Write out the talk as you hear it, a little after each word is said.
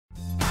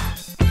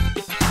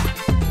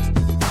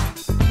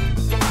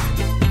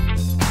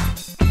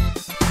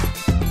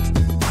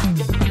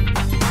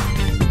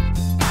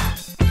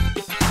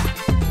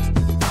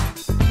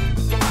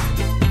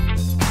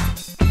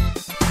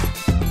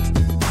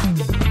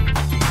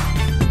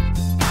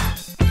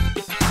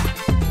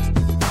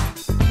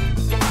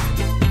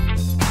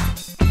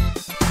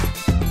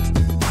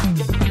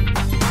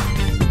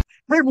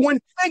everyone.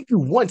 Thank you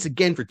once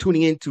again for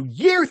tuning in to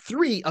year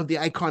 3 of the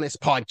iConis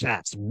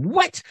podcast.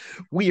 What?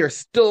 We are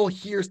still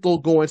here, still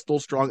going, still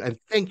strong, and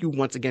thank you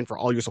once again for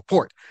all your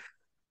support.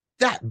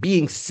 That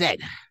being said,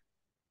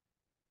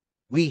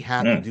 we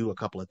have to do a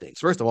couple of things.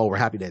 First of all, we're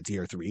happy that it's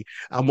year 3.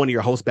 I'm one of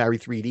your hosts, Barry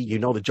 3D. You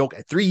know the joke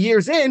at 3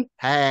 years in.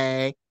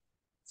 Hey,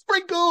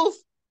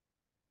 sprinkles.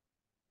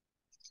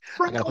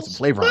 I gotta put some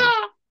flavor on it.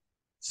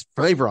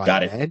 Flavor on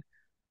it, man.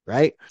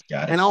 Right?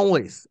 Got it. And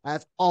always,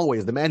 as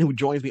always, the man who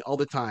joins me all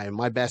the time,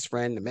 my best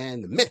friend, the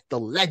man, the myth, the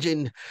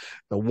legend,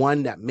 the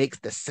one that makes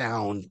the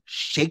sound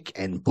shake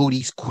and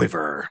booties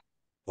quiver.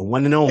 The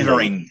one and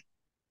only.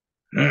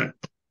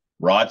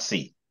 Rod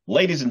C.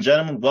 Ladies and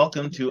gentlemen,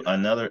 welcome to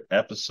another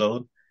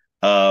episode.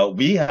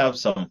 We have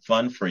some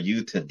fun for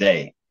you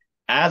today.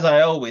 As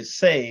I always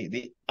say,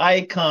 the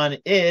icon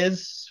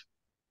is...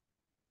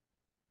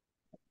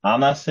 I'm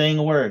not saying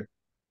a word.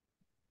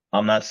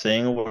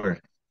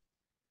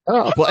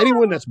 Well,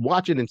 anyone that's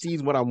watching and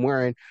sees what I'm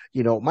wearing,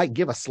 might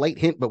give a slight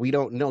hint, but we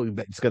don't know.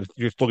 But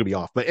you're still gonna be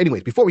off. But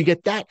anyways, before we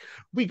get that,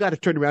 we got to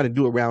turn around and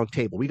do a round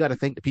table. We got to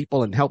thank the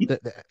people and help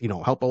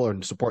help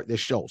and support this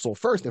show. So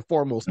first and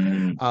foremost,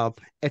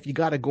 if you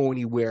got to go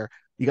anywhere,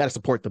 you got to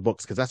support the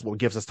books because that's what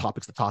gives us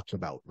topics to talk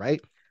about, right?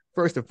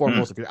 First and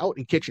foremost, if you're out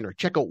in Kitchener,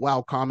 check out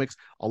Wow Comics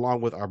along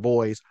with our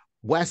boys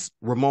Wes,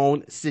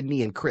 Ramon,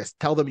 Sydney, and Chris.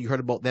 Tell them you heard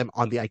about them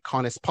on the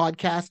iConis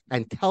podcast,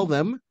 and tell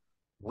them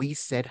we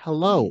said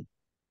hello.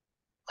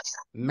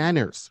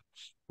 Manners,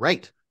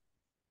 right?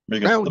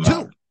 Round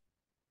 2.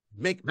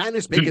 Make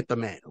manners, make it the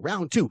man.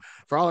 Round 2.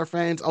 For all our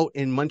fans out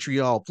in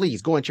Montreal,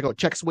 please go and check out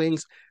Check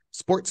Swings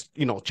Sports,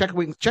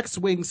 Check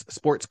Swings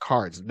Sports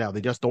Cards. Now, they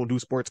just don't do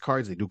sports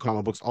cards. They do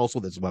comic books also.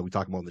 This is why we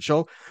talk about on the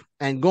show.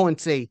 And go and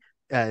say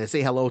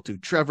hello to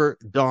Trevor,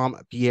 Dom,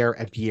 Pierre,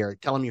 and Pierre.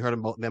 Tell them you heard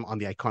about them on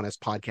the iConis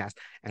podcast,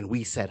 and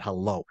we said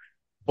hello.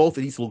 Both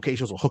of these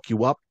locations will hook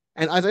you up.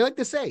 And as I like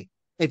to say,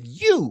 if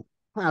you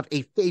have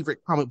a favorite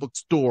comic book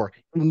store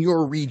in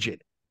your region,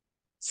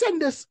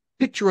 send us a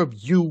picture of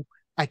you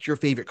at your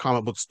favorite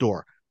comic book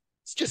store.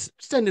 Just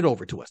send it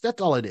over to us.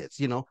 That's all it is.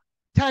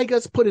 Tag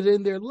us, put it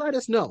in there. Let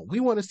us know.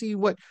 We want to see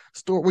what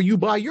store where you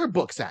buy your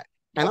books at.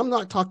 And I'm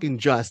not talking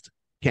just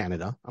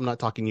Canada. I'm not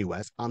talking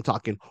US. I'm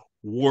talking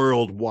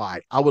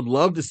worldwide. I would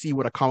love to see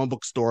what a comic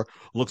book store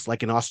looks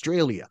like in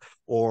Australia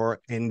or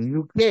in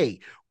UK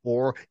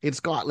or in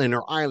Scotland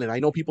or Ireland. I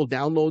know people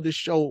download this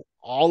show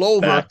all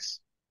over.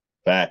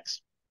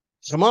 Facts.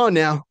 Come on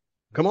now.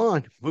 Come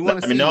on. We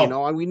want to see,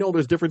 and we know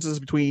there's differences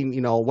between,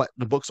 what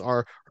the books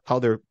are, how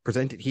they're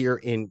presented here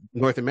in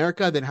North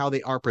America than how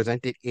they are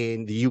presented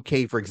in the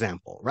UK, for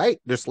example,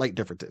 right? There's slight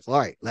differences. All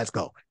right, let's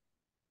go.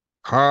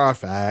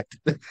 Perfect.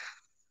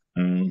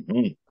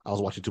 I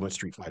was watching too much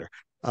Street Fighter.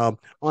 On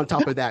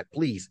top of that,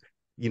 please,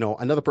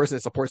 another person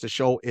that supports the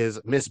show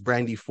is Miss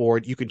Brandy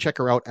Ford. You can check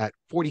her out at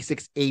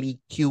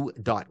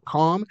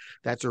 4680q.com.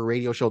 That's her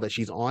radio show that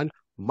she's on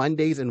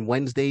Mondays and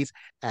Wednesdays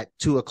at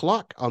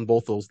 2:00 on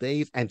both those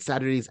days, and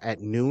Saturdays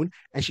at noon.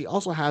 And she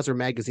also has her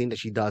magazine that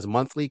she does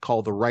monthly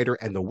called The Writer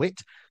and the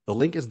Wit. The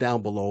link is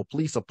down below.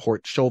 Please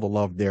support, show the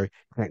love there.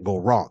 Can't go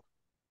wrong.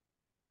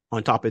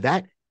 On top of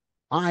that,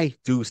 I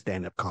do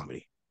stand-up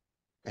comedy.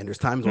 And there's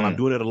times when I'm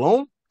doing it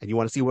alone and you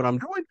want to see what I'm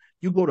doing,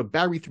 you go to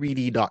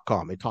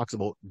barry3d.com. It talks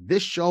about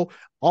this show,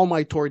 all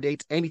my tour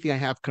dates, anything I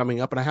have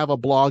coming up. And I have a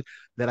blog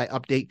that I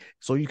update.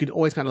 So you can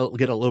always kind of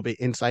get a little bit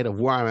insight of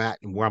where I'm at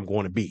and where I'm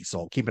going to be.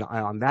 So keep an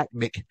eye on that.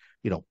 Put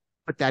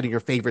that in your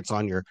favorites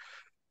on your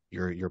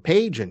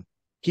page and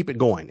keep it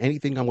going.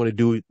 Anything I'm going to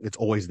do, it's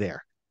always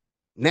there.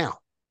 Now,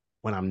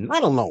 when I'm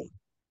not alone,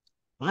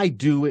 I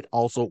do it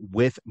also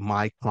with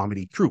my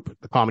comedy troupe,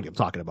 the comedy I'm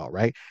talking about,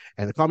 right?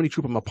 And the comedy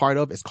troupe I'm a part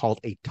of is called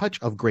A Touch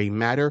of Gray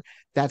Matter.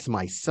 That's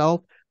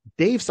myself,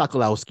 Dave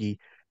Sokolowski,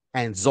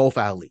 and Zolf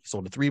Ali. So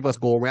the three of us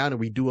go around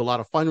and we do a lot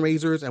of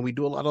fundraisers and we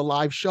do a lot of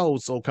live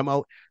shows. So come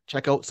out,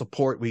 check out,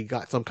 support. We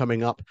got some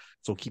coming up.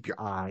 So keep your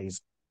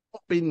eyes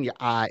open, your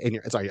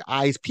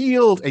eyes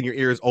peeled and your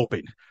ears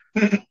open.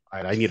 All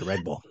right, I need a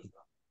Red Bull.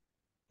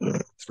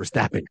 It's for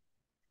Stappen.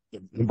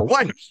 Number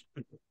 1.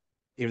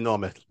 Even though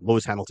I'm a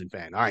Lewis Hamilton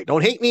fan. All right,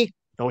 don't hate me.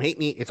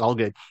 It's all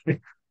good.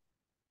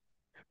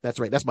 That's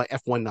right. That's my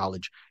F1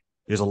 knowledge.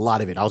 There's a lot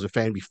of it. I was a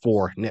fan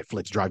before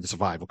Netflix Drive to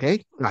Survive,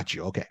 okay? Not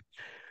you, okay.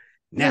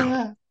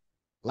 Now,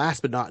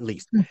 last but not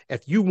least,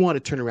 if you want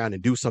to turn around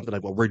and do something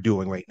like what we're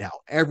doing right now,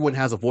 everyone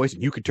has a voice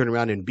and you can turn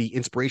around and be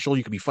inspirational.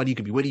 You can be funny, you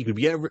can be witty, you can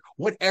be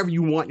whatever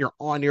you want your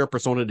on-air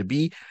persona to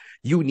be.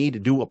 You need to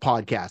do a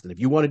podcast. And if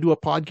you want to do a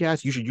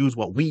podcast, you should use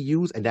what we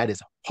use, and that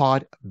is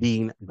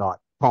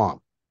podbean.com.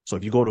 So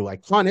if you go to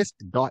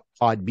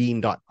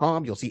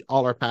iconis.podbean.com, you'll see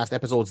all our past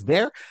episodes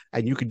there,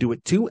 and you can do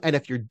it too. And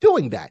if you're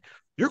doing that,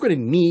 you're going to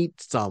need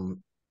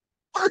some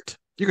art.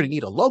 You're going to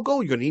need a logo.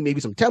 You're going to need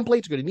maybe some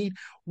templates. You're going to need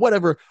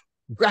whatever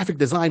graphic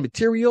design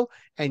material,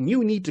 and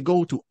you need to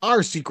go to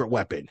our secret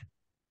weapon.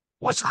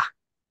 What's that?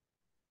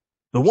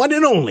 The one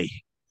and only.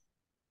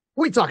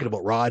 What are we talking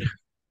about, Rod?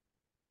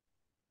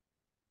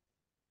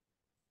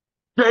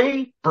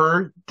 J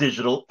for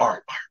digital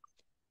art.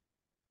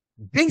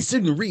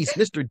 Jason Reese,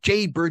 Mr.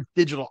 Jaybird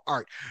Digital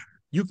Art.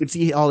 You can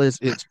see all his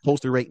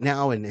poster right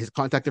now and his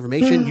contact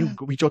information. You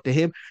reach out to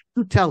him.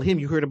 You tell him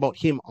you heard about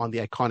him on the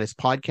iConis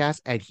podcast,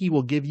 and he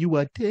will give you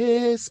a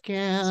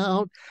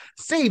discount.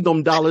 Save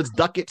them dollars,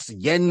 ducats,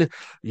 yen.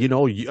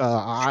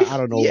 I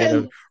don't know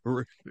Yeah.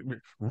 whatever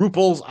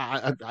ruples.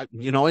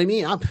 You know what I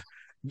mean?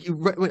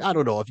 I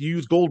don't know if you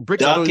use gold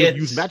bricks. I don't know if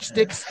you use Ducats,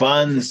 matchsticks.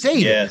 funds, Save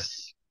it.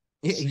 yes.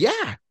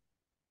 Yeah,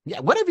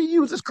 yeah. Whatever you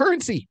use is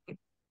currency.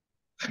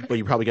 But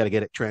you probably got to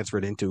get it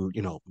transferred into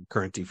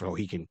currency for how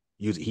he can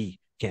use it. He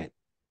can't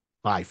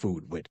buy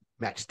food with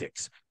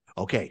matchsticks.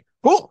 Okay,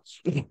 cool.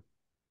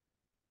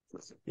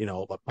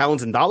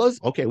 Pounds and dollars.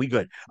 Okay, we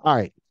good. All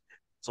right.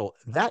 So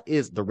that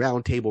is the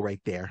round table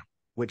right there,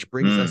 which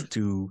brings us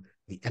to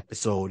the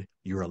episode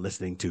you are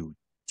listening to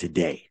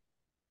today.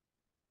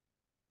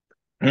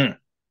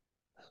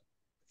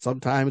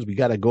 Sometimes we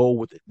got to go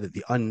with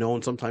the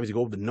unknown. Sometimes you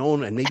go with the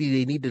known, and maybe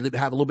they need to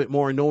have a little bit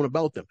more known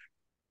about them.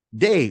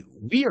 Today,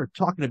 we are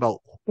talking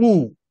about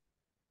who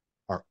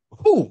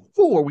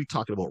are we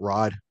talking about,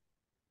 Rod?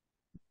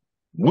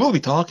 We'll be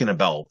talking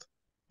about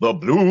the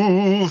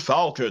Blue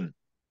Falcon.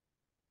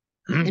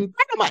 And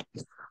Dynomutt.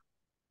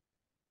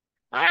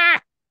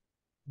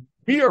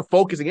 We are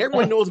focusing.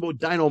 Everyone knows about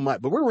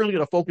Dynomutt, but we're really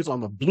going to focus on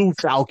the Blue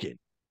Falcon.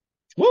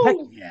 Woo. Heck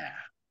yeah.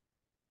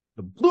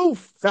 The Blue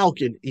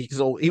Falcon. It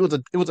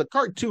was a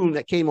cartoon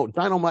that came out.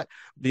 Dynomutt,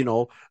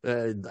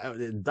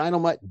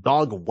 Dynomutt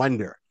Dog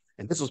Wonder,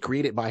 and this was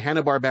created by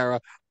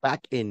Hanna-Barbera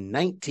back in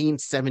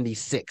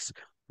 1976.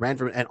 Ran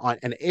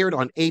and aired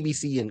on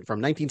ABC from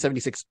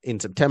 1976 in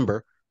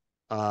September,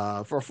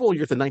 for a full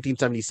year to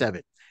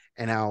 1977.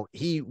 And now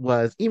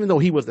even though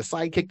he was the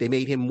sidekick, they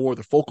made him more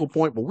the focal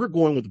point. But we're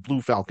going with the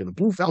Blue Falcon. The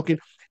Blue Falcon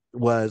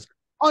was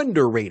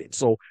underrated.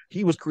 So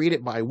he was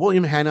created by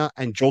William Hanna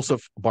and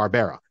Joseph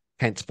Barbera.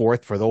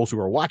 Henceforth, for those who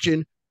are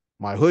watching,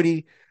 my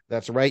hoodie,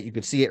 that's right, you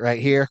can see it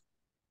right here.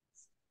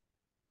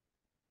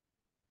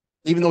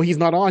 Even though he's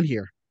not on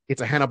here,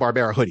 it's a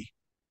Hanna-Barbera hoodie.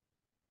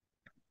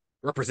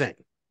 Represent.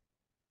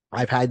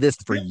 I've had this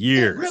for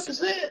years.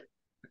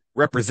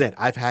 Represent.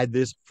 I've had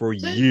this for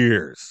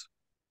years.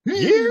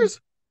 Years?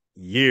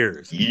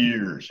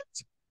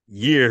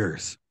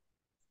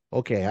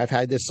 Okay, I've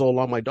had this so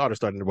long, my daughter's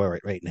starting to wear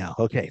it right now.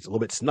 Okay, it's a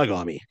little bit snug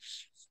on me.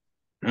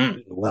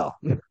 Well,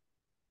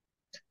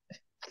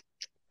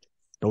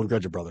 don't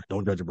judge a brother.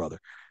 Don't judge a brother.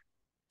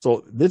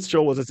 So this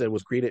show, as I said,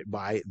 was created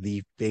by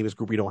the famous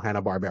group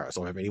Hanna-Barbera.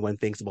 So if anyone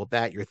thinks about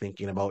that, you're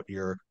thinking about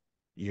your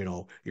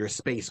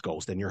Space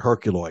Ghost and your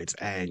Herculoids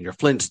and your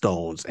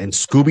Flintstones and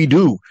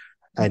Scooby-Doo.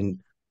 And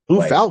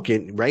Blue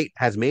Falcon, right,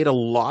 has made a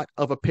lot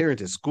of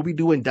appearances.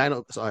 Scooby-Doo and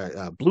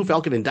Blue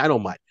Falcon and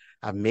Dynomutt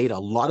have made a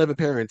lot of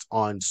appearances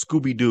on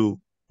Scooby-Doo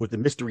with the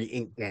Mystery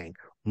Inc. gang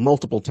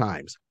multiple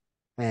times.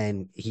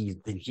 And he's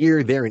been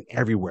here, there, and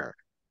everywhere.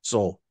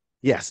 So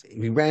yes,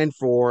 he ran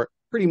for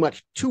pretty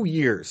much 2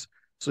 years.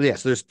 So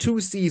yes, there's 2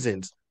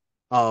 seasons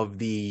of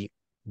the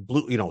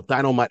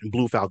Dynomutt and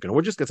Blue Falcon.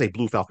 We're just gonna say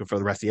Blue Falcon for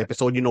the rest of the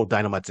episode.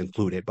 Dynomutt's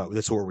included, but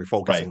this is what we're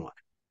focusing on.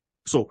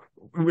 So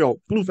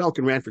Blue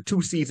Falcon ran for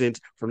 2 seasons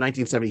from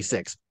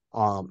 1976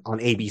 on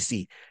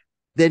ABC.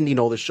 Then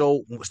the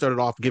show started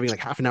off giving like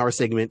half-an-hour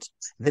segments.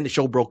 Then the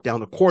show broke down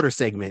to quarter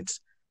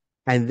segments,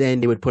 and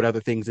then they would put other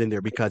things in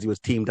there because he was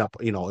teamed up.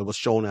 It was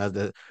shown as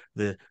the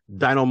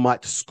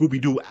Dynomutt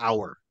Scooby-Doo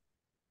Hour.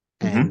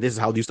 And this is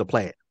how they used to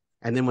play it.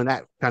 And then when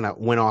that kind of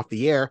went off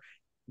the air,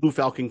 Blue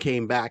Falcon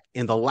came back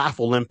in the Laugh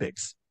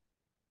Olympics,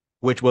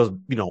 which was,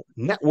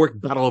 Network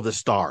Battle of the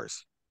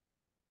Stars.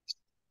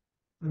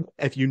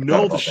 If you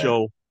know the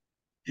show,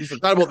 you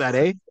forgot about that,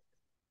 eh?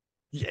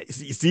 Yeah,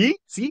 see?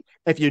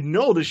 If you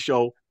know the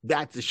show,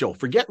 that's the show.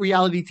 Forget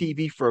reality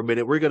TV for a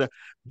minute. We're going to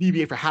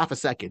deviate for half a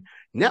second.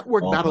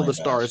 Network Battle of the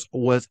Stars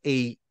was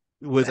a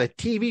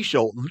TV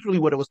show, literally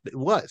what it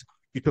was.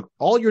 You took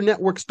all your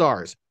network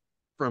stars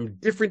from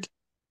different,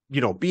 be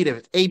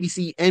it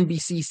ABC,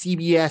 NBC,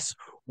 CBS,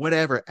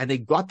 whatever, and they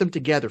got them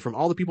together from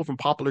all the people from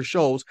popular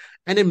shows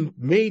and then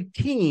made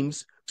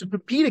teams to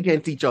compete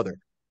against each other.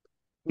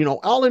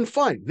 All in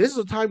fun. This is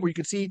a time where you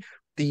could see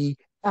the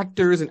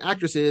actors and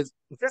actresses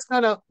just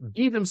kind of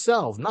be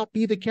themselves, not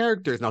be the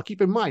characters. Now,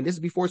 keep in mind, this is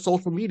before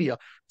social media,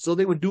 so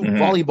they would do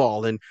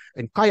volleyball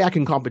and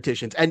kayaking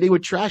competitions, and they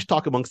would trash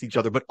talk amongst each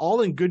other, but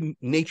all in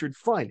good-natured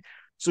fun.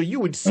 So you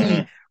would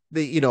see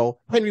the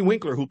Henry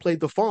Winkler, who played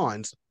the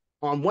Fonz,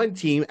 on one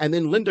team, and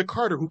then Linda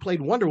Carter, who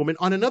played Wonder Woman,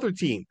 on another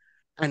team,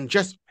 and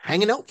just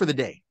hanging out for the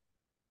day.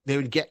 They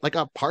would get like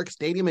a park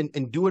stadium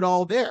and do it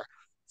all there.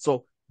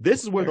 So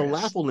this is where the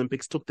Laugh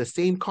Olympics took the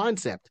same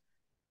concept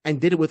and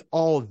did it with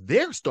all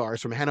their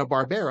stars from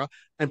Hanna-Barbera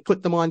and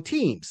put them on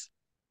teams.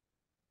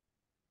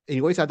 And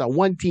you always had that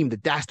one team, the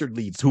dastard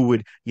leads, who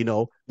would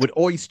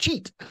always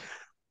cheat.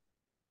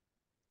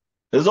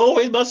 There's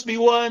always must be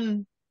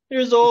one.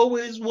 There's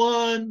always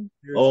one.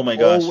 Oh my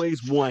gosh.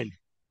 Always one.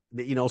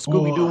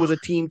 Scooby-Doo was a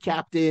team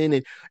captain,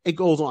 and it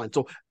goes on.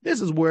 So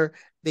this is where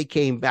they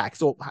came back.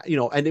 So,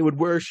 and they would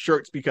wear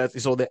shirts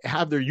so they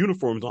have their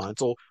uniforms on.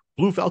 So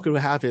Blue Falcon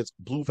would have his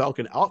Blue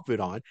Falcon outfit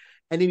on,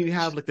 and then you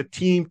have like the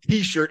team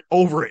T-shirt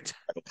over it.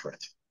 Beautiful,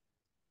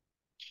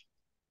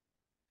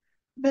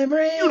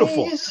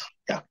 Memories.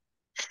 Yeah.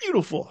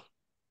 beautiful.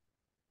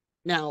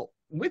 Now,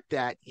 with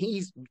that,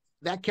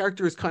 that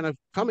character is kind of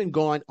come and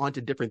gone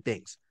onto different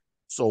things.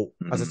 So,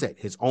 as I said,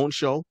 his own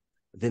show,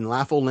 then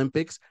Laugh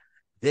Olympics,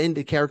 then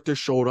the character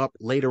showed up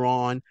later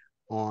on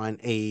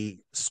a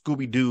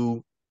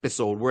Scooby-Doo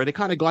episode where they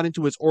kind of got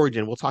into his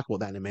origin. We'll talk about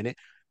that in a minute.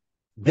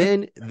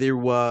 Then there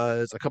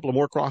was a couple of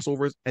more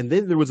crossovers, and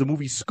then there was a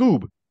movie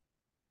Scoob,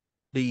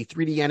 the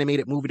 3D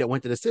animated movie that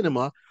went to the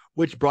cinema,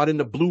 which brought in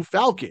the Blue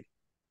Falcon.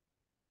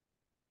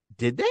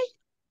 Did they?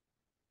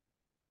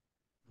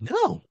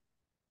 No.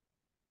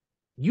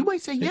 You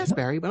might say yes,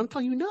 Barry, but I'm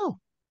telling you no.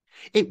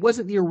 It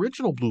wasn't the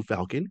original Blue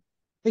Falcon.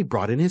 They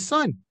brought in his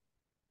son.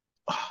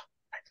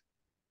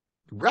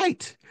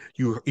 Right.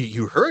 You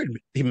heard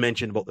he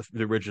mentioned about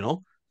the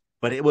original,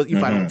 but it was you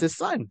find out it's his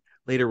son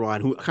later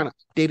on who kind of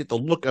updated the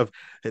look of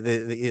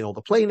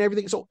the plane and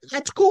everything. So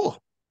that's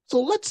cool.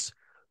 So let's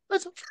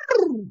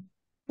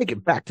take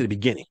it back to the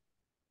beginning.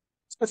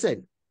 I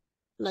said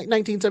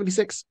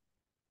 1976,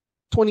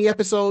 20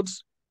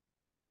 episodes,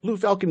 Blue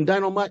Falcon,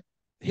 Dynomutt.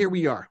 Here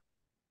we are.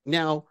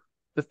 Now,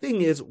 the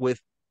thing is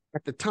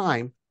at the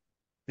time,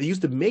 they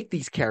used to make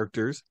these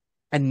characters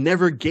and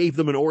never gave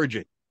them an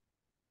origin.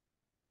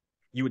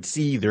 You would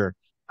see their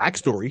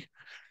backstory,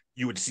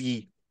 you would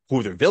see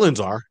who their villains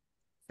are,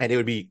 and it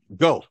would be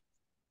go.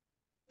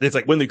 And it's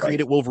like when they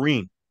created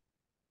Wolverine.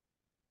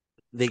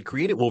 They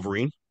created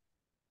Wolverine,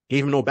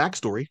 gave him no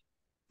backstory.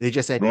 They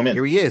just said,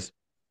 here he is.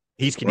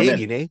 He's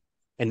Canadian, eh?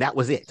 And that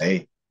was it.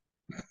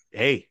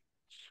 Hey,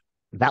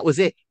 that was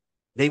it.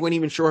 They weren't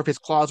even sure if his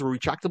claws were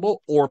retractable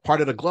or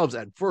part of the gloves.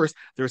 At first,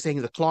 they were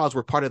saying the claws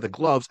were part of the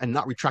gloves and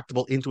not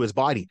retractable into his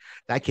body.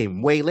 That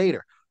came way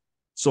later.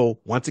 So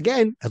once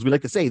again, as we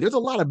like to say, there's a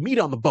lot of meat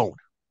on the bone.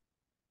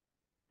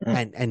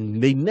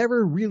 And they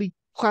never really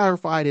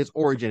clarified his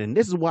origin. And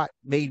this is what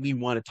made me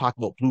want to talk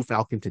about Blue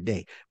Falcon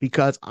today,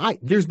 because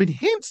there's been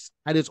hints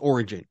at his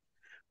origin.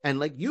 And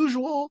like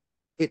usual,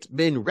 it's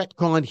been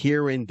retconned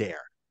here and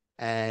there.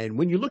 And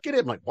when you look at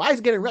it, I'm like, why is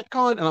it getting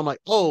retconned? And I'm like,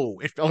 oh,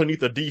 it fell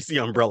underneath the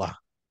DC umbrella.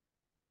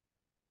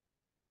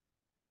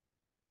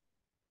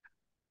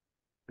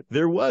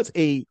 There was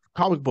a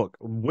comic book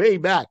way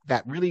back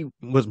that really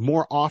was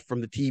more off from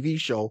the TV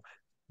show,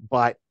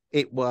 but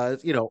it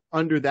was,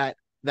 under that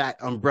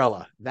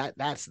umbrella.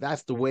 That's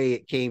the way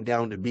it came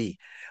down to be.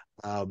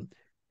 And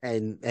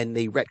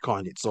they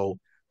retconned it. So,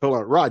 hold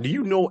on, Rod, do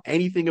you know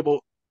anything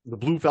about the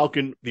Blue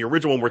Falcon, the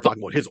original one we're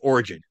talking about, his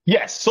origin?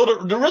 Yes. So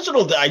the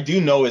original that I do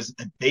know is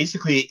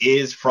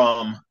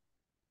from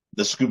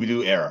the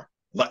Scooby-Doo era.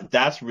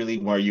 That's really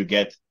where you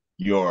get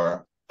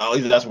at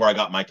least that's where I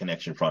got my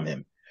connection from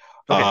him.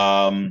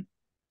 Okay.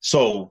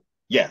 So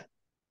yeah,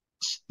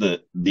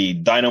 the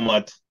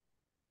Dynomutt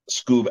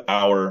Scoob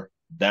Hour,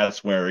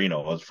 that's where, I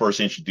was first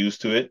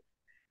introduced to it.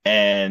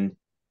 And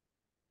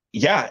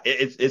yeah,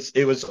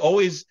 it was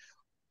always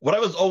what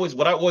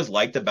I always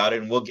liked about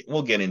it, and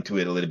we'll get into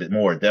it a little bit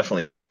more,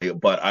 definitely.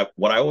 But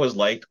what I always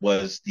liked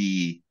was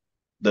the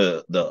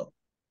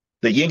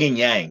yin and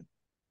yang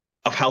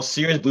of how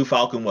serious Blue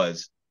Falcon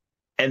was.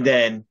 And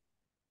then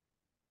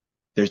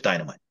there's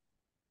Dynomutt.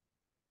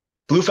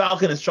 Blue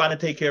Falcon is trying to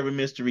take care of a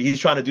mystery. He's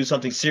trying to do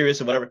something serious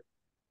and whatever.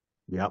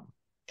 Yep.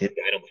 It's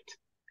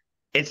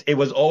Dynomutt. It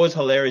was always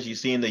hilarious. You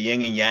see in the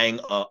yin and yang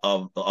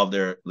of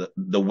their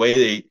the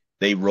way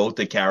they wrote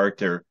the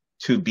character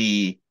to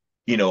be,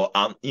 we're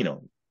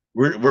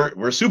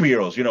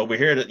superheroes. We're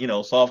here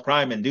to solve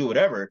crime and do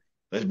whatever.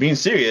 It's being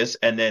serious,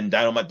 and then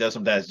Dynomutt does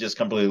something that's just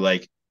completely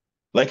like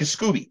a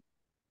Scooby.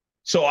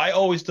 So I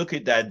always took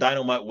it that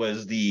Dynomutt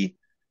was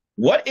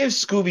what if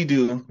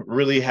Scooby-Doo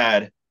really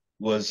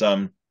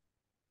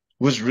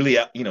was really,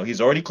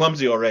 he's already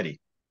clumsy already,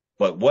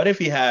 but what if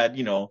he had,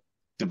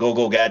 the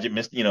go gadget,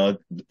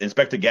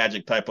 Inspector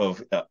Gadget type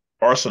of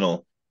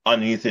arsenal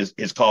underneath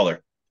his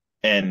collar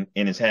and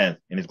in his hand,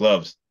 in his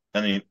gloves.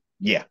 I mean,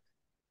 yeah.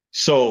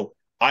 So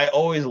I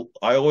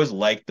always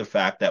liked the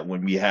fact that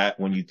when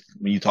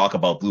you talk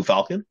about Blue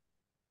Falcon,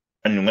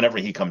 and whenever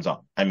he comes on,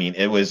 I mean,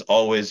 it was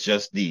always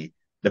just the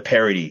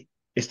parody.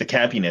 It's the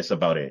campiness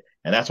about it,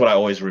 and that's what I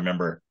always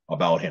remember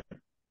about him.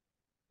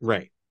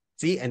 Right.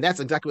 See, and that's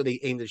exactly what they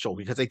aimed to show,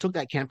 because they took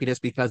that campiness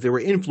because they were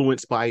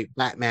influenced by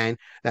Batman.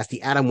 That's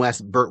the Adam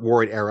West, Burt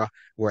Ward era,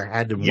 where it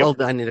had them well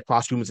done in the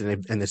costumes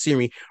and the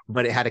scenery,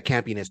 but it had a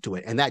campiness to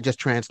it. And that just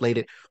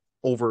translated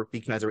over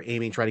because they're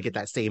aiming, trying to get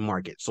that same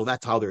market. So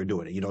that's how they're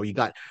doing it. You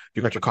got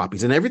your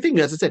copies, and everything,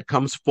 as I said,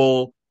 comes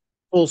full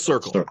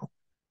circle.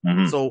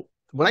 Mm-hmm. So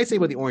when I say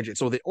about the origin,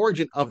 so the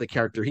origin of the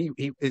character,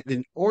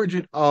 the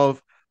origin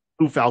of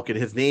Blue Falcon,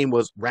 his name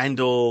was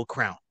Randall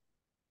Crown.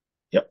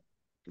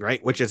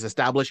 Right, which is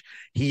established.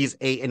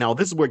 And now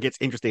this is where it gets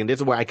interesting. This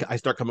is where I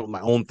start coming up with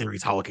my own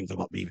theories how it can come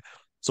up.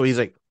 So he's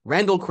like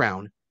Randall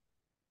Crown.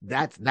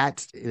 That's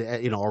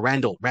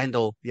Randall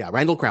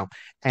Crown,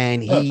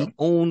 and he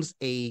owns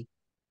a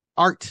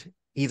art.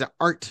 He's an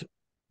art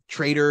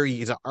trader.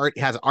 He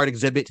has an art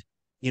exhibit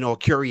a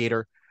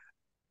curator.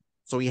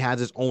 So he has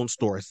his own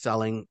store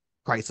selling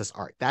crisis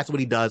art. That's what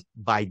he does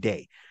by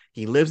day.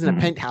 He lives in a Mhm.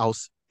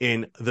 penthouse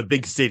in the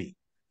big city.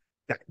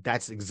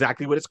 That's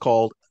exactly what it's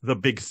called, the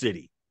big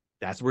city.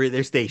 That's where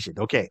they're stationed.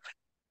 Okay.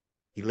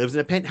 He lives in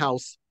a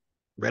penthouse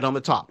right on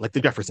the top, like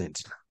the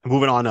Jeffersons.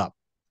 Moving on up.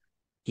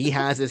 He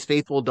has his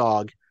faithful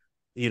dog,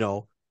 you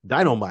know,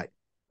 Dynomutt,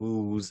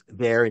 who's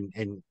there and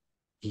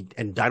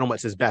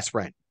Dynomutt's his best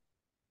friend.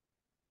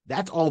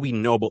 That's all we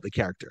know about the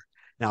character.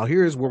 Now,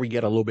 here's where we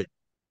get a little bit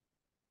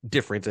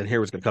difference, and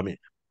here it's going to come in.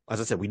 As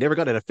I said, we never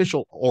got an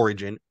official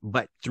origin,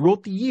 but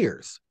throughout the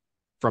years,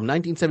 from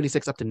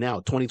 1976 up to now,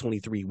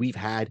 2023, we've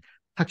had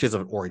touches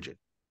of an origin.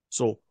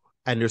 So,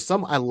 and there's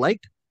some I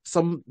liked,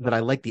 some that I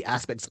like the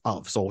aspects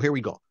of. So here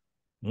we go.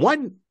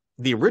 One,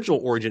 the original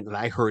origin that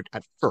I heard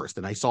at first,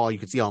 and I saw you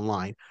could see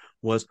online,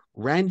 was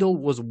Randall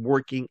was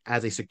working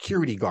as a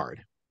security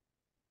guard,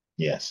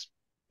 Yes.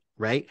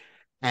 right?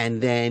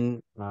 And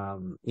then,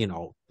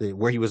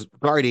 where he was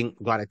guarding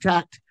got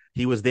attacked.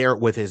 He was there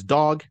with his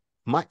dog,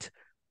 Mutt.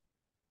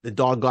 The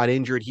dog got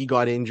injured. He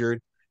got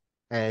injured.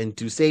 And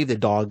to save the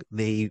dog,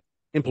 they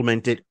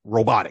implemented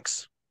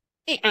robotics,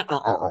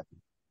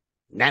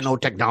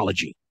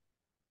 nanotechnology.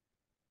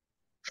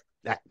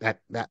 That.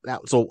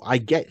 So I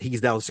get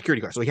he's now a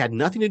security guard. So he had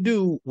nothing to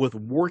do with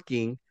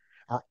working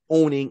or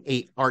owning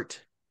a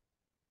art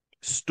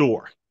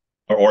store.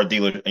 Or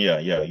dealer. Yeah,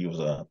 yeah. He was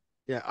a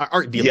Yeah,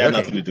 art he dealer. had Okay,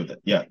 nothing to do with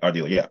it. Yeah, our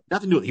dealer. Yeah.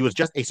 nothing to do with it. He was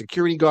just a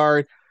security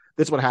guard.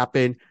 This is what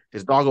happened.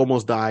 His dog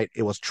almost died.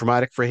 It was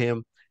traumatic for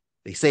him.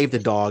 They saved the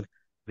dog.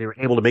 They were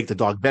able to make the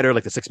dog better,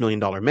 like the $6 million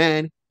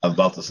man. I was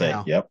about to say,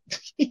 Now, yep.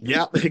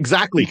 yeah, We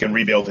exactly. can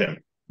rebuild him.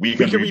 We We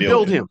can can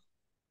rebuild rebuild him. him.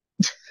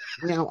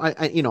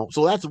 Now,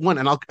 so that's one,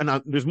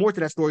 and there's more to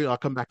that story. I'll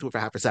come back to it for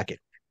half a second.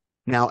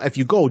 Now, if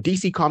you go,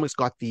 DC Comics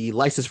got the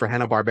license for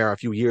Hanna-Barbera a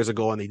few years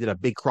ago, and they did a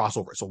big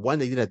crossover. So one,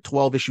 they did a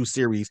 12-issue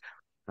series,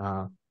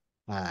 uh,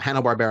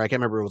 Hanna-Barbera. I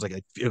can't remember.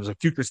 It was a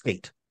Future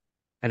State,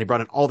 and they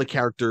brought in all the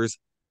characters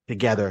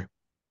together.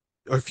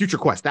 Or Future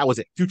Quest. That was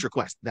it. Future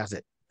Quest. That's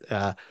it.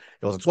 It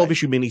was a 12 Right.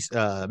 issue mini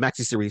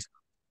maxi series,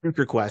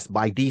 Future Quest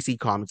by DC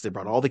Comics. They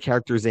brought all the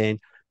characters in,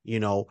 you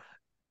know,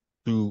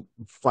 to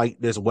fight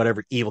this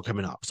whatever evil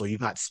coming up. So you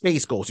got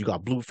Space Ghost, you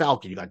got Blue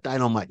Falcon, you got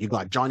Dynomutt, you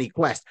got Johnny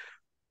Quest,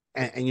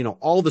 and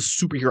all the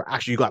superhero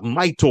action. You got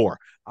Mitor.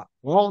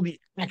 All the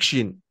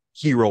action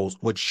heroes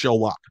would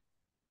show up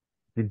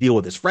to deal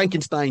with this.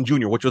 Frankenstein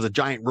Jr., which was a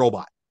giant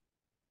robot,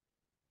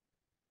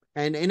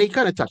 and they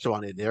kind of touched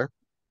on it there.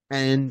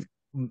 And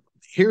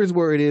here's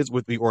where it is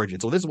with the origin.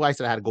 So this is why I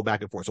said I had to go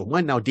back and forth. So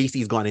one, now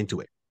DC's gone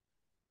into it.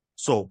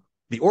 So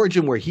the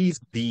origin where he's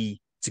the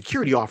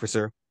security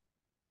officer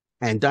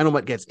and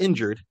Dynomutt gets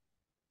injured,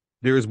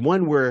 there is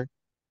one where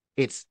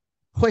it's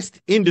Quest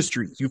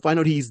Industries. You find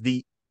out he's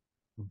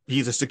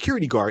a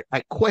security guard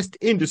at Quest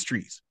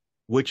Industries,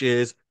 which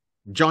is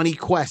Johnny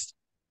Quest,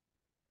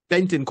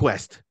 Benton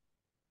Quest.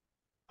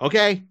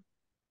 Okay?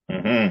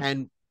 Mm-hmm.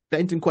 And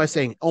Benton Quest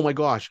saying, "Oh my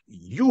gosh,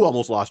 you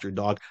almost lost your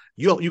dog.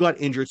 You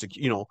got injured,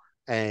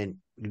 and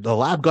the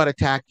lab got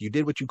attacked. You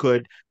did what you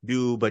could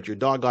do, but your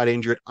dog got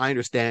injured. I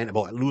understand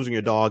about losing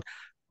your dog.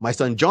 My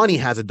son Johnny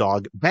has a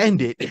dog,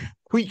 Bandit.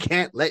 We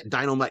can't let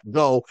Dynomutt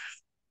go.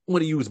 I'm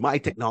going to use my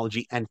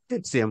technology and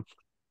fix him,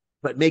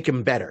 but make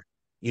him better,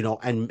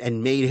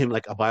 and made him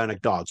like a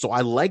bionic dog. So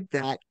I like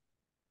that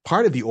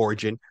part of the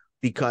origin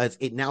because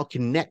it now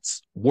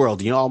connects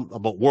world,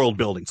 about world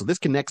building. So this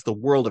connects the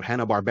world of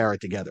Hanna-Barbera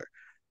together.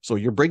 So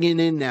you're bringing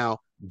in now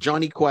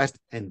Johnny Quest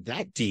and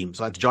that team.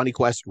 So that's Johnny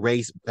Quest,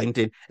 Race,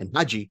 Benton, and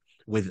Haji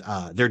with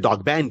their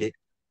dog Bandit,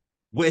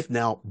 with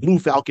now Blue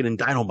Falcon and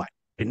Dynomutt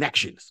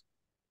connections.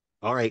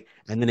 All right.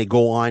 And then they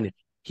go on.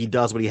 He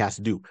does what he has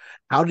to do.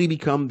 How did he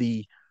become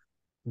the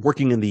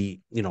working in the,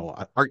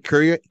 art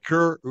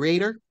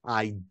curator?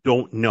 I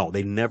don't know.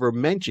 They never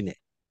mention it,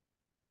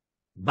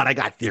 but I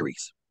got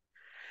theories.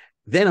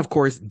 Then, of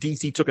course,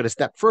 DC took it a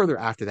step further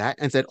after that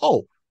and said,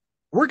 oh,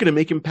 we're going to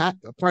make him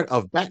a part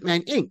of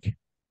Batman Inc.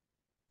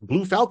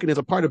 Blue Falcon is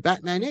a part of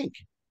Batman Inc.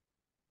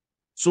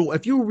 So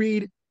if you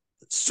read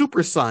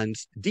Super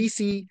Sons,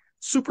 DC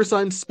Super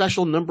Sons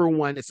Special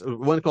 #1, it's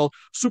one called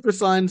Super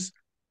Sons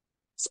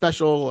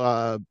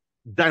Special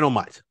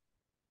Dynomutt,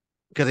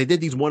 because they did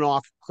these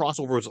one-off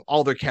crossovers of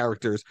all their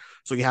characters.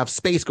 So you have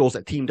Space Ghost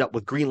that teamed up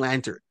with Green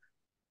Lantern.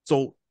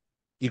 So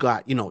you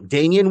got,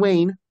 Damian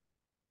Wayne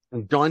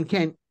and John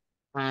Kent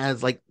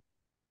as like,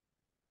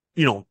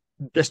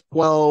 just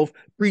 12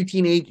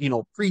 pre-teenage,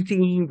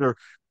 pre-teens or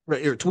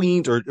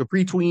tweens or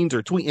pre-tweens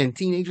or and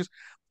teenagers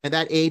at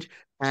that age.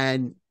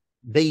 And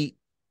they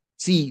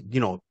see,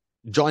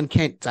 John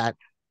Kent at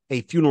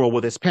a funeral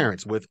with his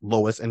parents, with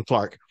Lois and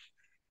Clark.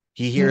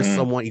 He hears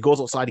someone, he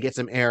goes outside to get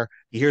some air.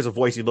 He hears a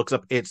voice. He looks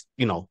up. It's,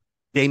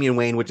 Damian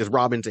Wayne, which is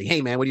Robin, saying,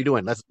 "Hey man, what are you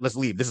doing? Let's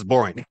leave. This is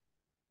boring."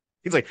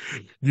 He's like,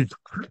 "You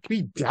took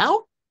me down?"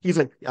 He's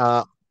like,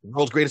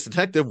 "World's greatest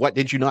detective. What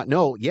did you not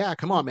know?" "Yeah,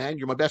 come on, man.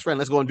 You're my best friend.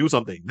 Let's go and do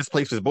something. This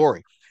place is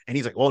boring." And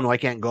he's like, "Oh no, I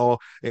can't go.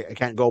 I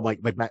can't go. My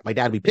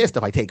dad would be pissed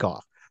if I take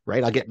off."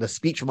 right? I'll get the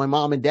speech from my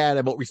mom and dad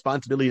about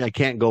responsibility, and I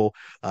can't go,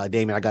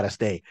 Damon, I gotta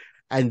stay.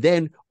 And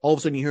then all of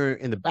a sudden you hear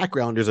in the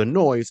background there's a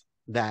noise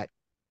that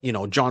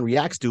John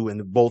reacts to,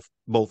 and both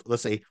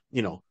let's say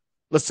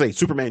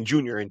Superman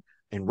Jr.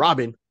 and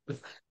Robin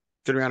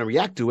turn around and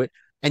react to it,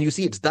 and you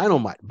see it's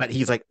Dynomutt, but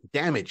he's like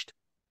damaged,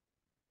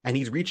 and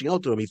he's reaching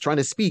out to him. He's trying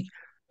to speak,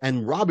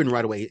 and Robin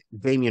right away,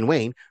 Damian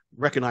Wayne,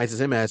 recognizes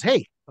him as,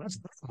 hey, that's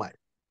Dynomutt.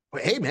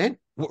 Hey man,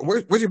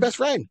 where's your best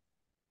friend?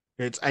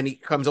 And he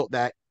comes out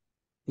that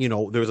there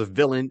was a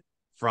villain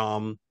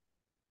from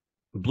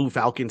Blue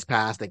Falcon's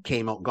past that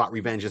came out, got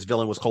revenge. This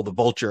villain was called the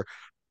Vulture.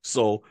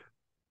 So,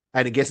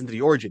 and it gets into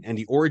the origin, and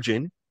the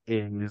origin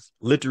is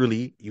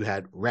literally you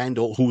had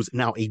Randall, who's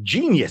now a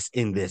genius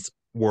in this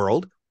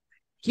world.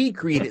 He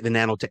created the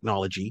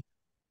nanotechnology.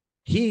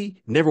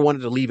 He never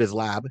wanted to leave his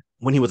lab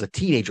when he was a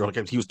teenager.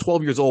 Like he was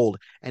 12 years old,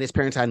 and his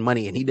parents had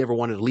money, and he never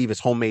wanted to leave his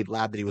homemade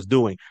lab that he was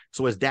doing.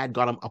 So his dad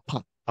got him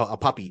a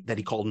puppy that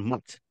he called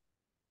Mutt,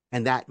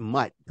 and that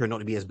Mutt turned out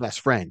to be his best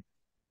friend.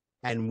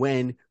 And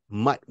when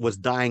Mutt was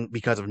dying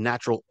because of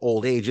natural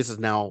old age, this is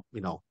now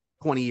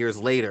 20 years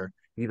later.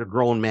 He's a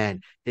grown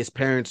man. His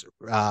parents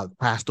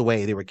passed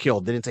away. They were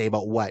killed. They didn't say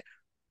about what.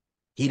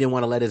 He didn't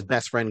want to let his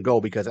best friend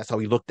go because that's how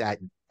he looked at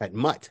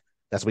Mutt.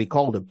 That's what he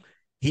called him.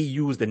 He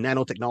used the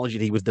nanotechnology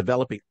that he was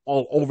developing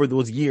all over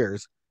those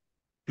years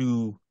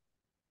to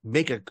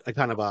make a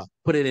kind of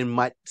put it in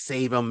Mutt,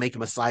 save him, make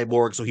him a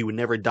cyborg so he would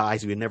never die,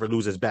 so he would never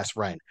lose his best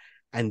friend.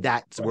 And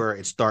that's where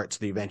it starts,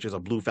 the adventures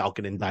of Blue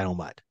Falcon and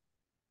Dynomutt.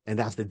 And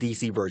that's the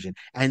DC version.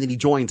 And then he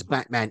joins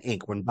Batman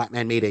Inc. when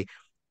Batman made a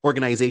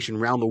organization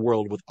around the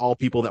world with all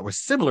people that were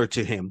similar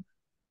to him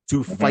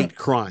to fight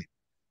crime.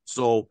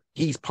 So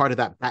he's part of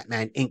that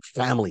Batman Inc.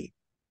 family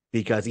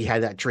because he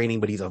had that training,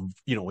 but he's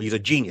a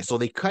genius. So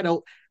they cut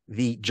out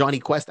the Johnny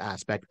Quest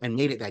aspect and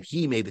made it that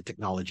he made the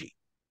technology,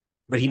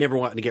 but he never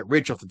wanted to get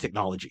rich off the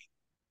technology.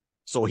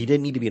 So he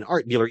didn't need to be an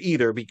art dealer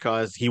either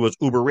because he was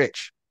uber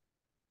rich.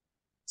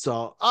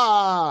 So,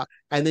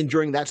 and then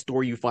during that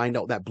story, you find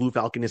out that Blue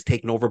Falcon is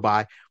taken over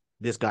by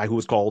this guy who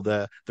was called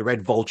the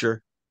Red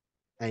Vulture.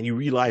 And you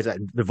realize that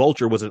the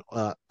Vulture was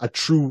a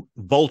true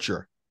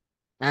vulture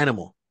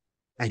animal.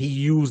 And he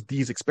used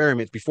these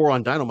experiments before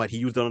on Dynomutt. He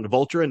used it on the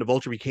Vulture, and the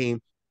Vulture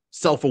became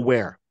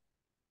self-aware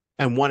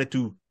and wanted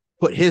to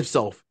put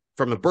himself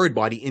from a bird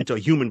body into a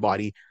human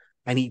body.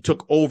 And he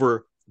took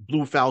over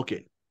Blue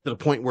Falcon to the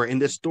point where in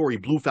this story,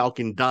 Blue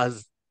Falcon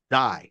does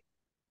die.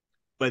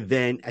 But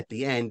then at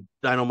the end,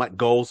 Dynomutt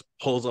goes,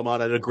 pulls him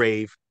out of the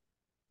grave,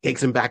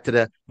 takes him back to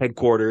the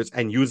headquarters,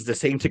 and uses the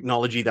same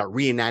technology that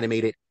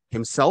reanimated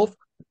himself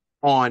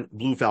on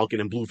Blue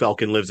Falcon, and Blue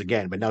Falcon lives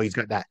again. But now he's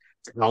got that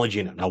technology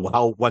in it. Now,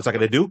 what's that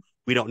going to do?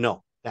 We don't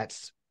know. That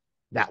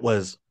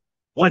was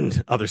one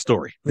other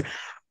story.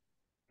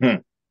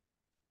 Not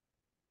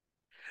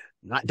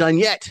done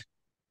yet.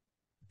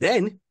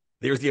 Then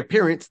there's the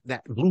appearance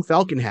that Blue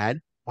Falcon had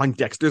on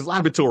Dexter's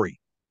Laboratory.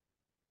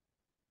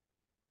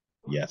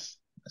 Yes,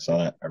 I saw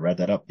that. I read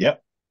that up.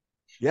 Yep.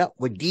 Yeah,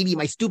 with Dee Dee,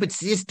 my stupid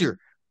sister.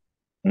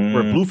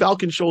 Where Blue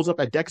Falcon shows up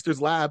at Dexter's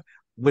lab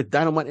with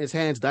Dynomutt in his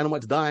hands.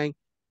 Dynomutt's dying.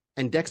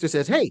 And Dexter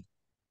says, hey,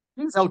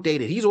 he's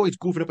outdated. He's always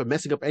goofing up and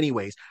messing up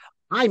anyways.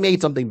 I made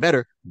something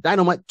better.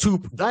 Dynomutt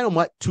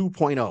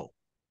 2.0.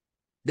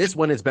 This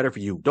one is better for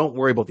you. Don't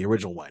worry about the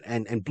original one.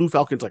 And Blue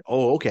Falcon's like,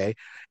 oh, okay.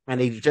 And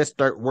they just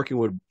start working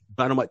with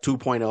Dynomutt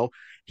 2.0.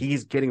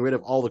 He's getting rid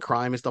of all the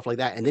crime and stuff like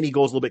that. And then he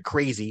goes a little bit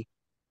crazy.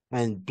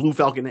 And Blue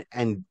Falcon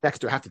and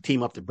Dexter have to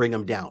team up to bring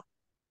him down.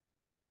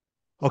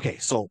 Okay,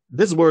 so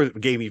this is where it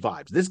gave me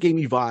vibes. This gave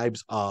me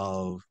vibes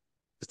of,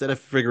 instead of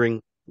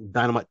figuring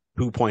Dynomutt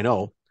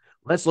 2.0,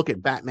 let's look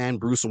at Batman,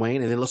 Bruce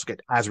Wayne, and then let's look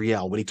at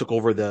Azrael when he took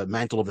over the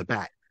mantle of the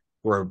Bat,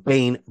 where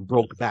Bane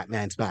broke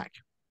Batman's back.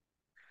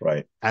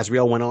 Right.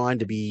 Azrael went on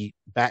to be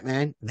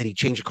Batman. Then he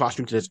changed the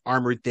costume to this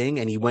armored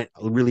thing, and he went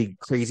really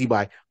crazy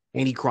by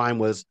any crime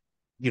was,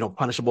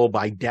 punishable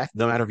by death,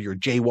 no matter if you're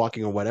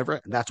jaywalking or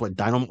whatever. And that's what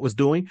Dynomutt was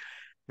doing.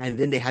 And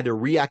then they had to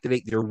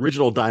reactivate the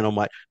original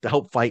Dynomutt to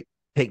help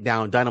take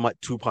down Dynomutt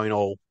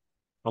 2.0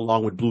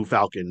 along with Blue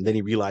Falcon. And then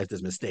he realized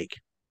his mistake.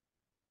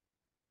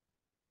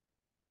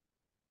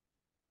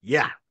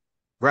 Yeah,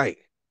 right.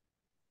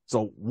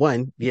 So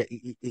one, yeah,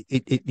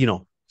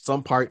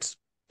 some parts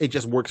it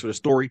just works for the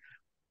story,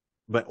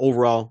 but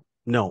overall,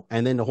 no.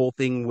 And then the whole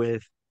thing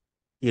with,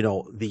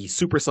 the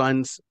Super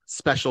Sons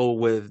special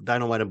with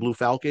Dynomutt and Blue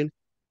Falcon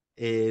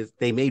is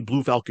they made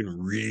Blue Falcon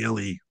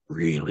really,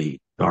 really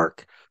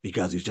dark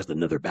because he's just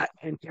another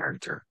Batman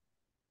character.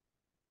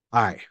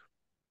 All right.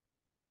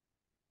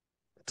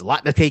 It's a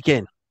lot to take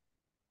in.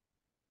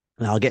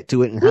 And I'll get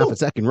to it in half a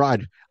second.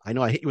 Rod, I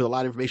know I hit you with a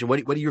lot of information.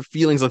 What are your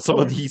feelings on some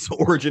of these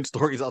origin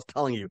stories I was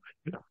telling you?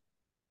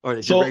 Or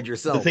did you read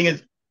yourself? The thing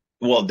is,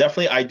 well,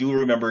 definitely I do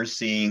remember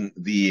seeing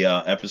the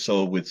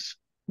episode with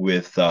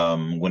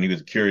when he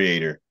was a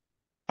curator.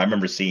 I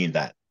remember seeing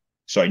that.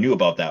 So I knew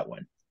about that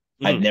one.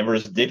 I never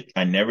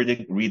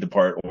did read the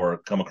part or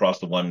come across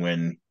the one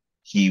when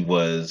he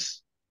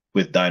was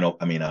with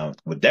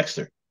with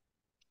Dexter.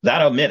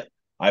 That I'll admit,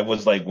 I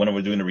was like, when I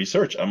was doing the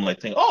research, I'm like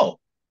thinking, oh,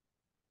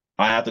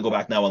 I have to go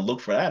back now and look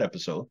for that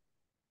episode,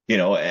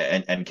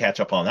 and catch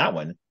up on that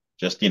one,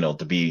 just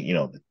to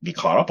be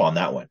caught up on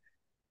that one. Right.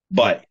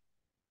 But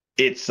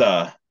it's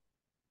the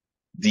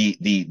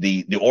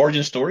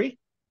origin story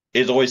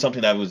is always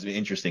something that was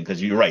interesting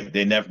because you're right.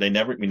 We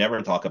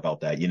never talk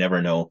about that. You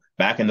never know.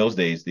 Back in those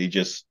days, they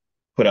just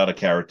put out a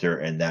character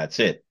and that's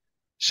it.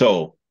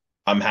 So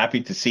I'm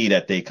happy to see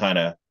that they kind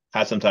of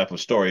had some type of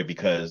story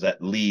because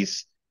at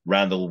least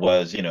Randall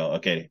was,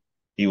 okay,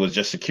 he was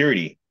just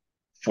security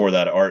for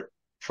that art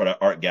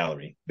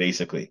gallery,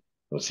 basically.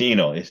 So see,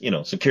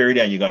 it's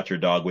security and you got your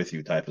dog with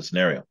you type of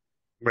scenario.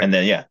 Right. And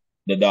then yeah,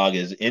 the dog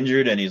is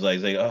injured and he's like,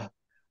 oh,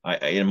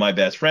 I my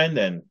best friend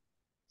and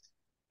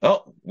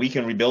oh, we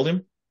can rebuild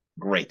him.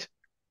 Great.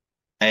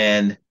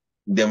 And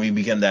then we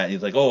begin that.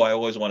 He's like, oh, I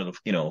always wanted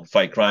to,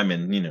 fight crime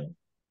and,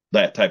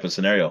 that type of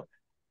scenario.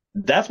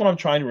 That's what I'm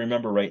trying to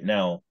remember right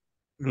now.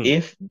 Mhm.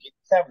 If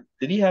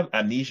did he have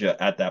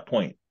amnesia at that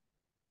point?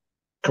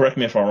 Correct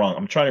me if I'm wrong.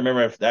 I'm trying to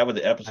remember if that was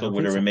the I episode don't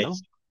where think the so.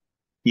 remains No.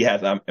 he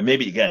has.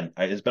 Maybe again,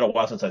 it's been a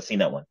while since I've seen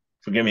that one.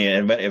 Forgive me,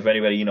 and if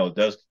anybody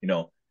does,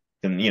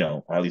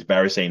 can at least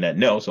Barry saying that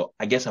no. So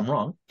I guess I'm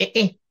wrong.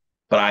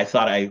 But I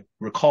thought I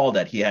recalled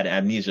that he had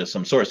amnesia of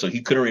some sort, so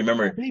he couldn't Oh,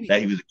 remember maybe.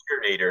 that he was a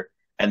curator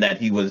and that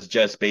he was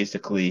just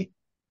basically,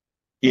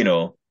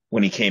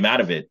 when he came out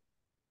of it,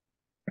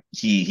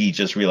 he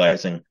just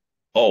realizing,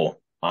 oh,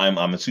 I'm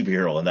a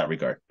superhero in that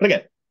regard. But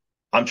again,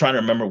 I'm trying to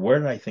remember where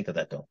did I think of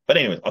that though. But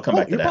anyways, I'll come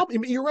No, back to you're that.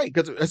 probably you're right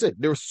because I said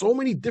there were so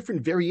many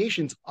different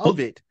variations of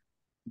Well, it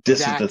this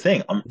is the that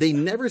thing. they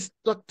never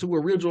stuck to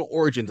original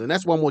origins, and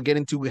that's one we'll get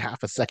into in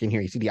half a second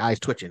here. You see the eyes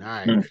twitching. All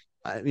right, Mm.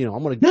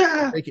 I'm gonna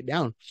Ah, break it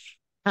down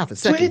half a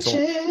second. So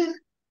switching.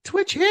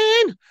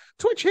 twitching,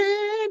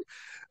 twitching.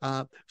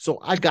 So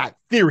I got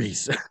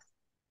theories.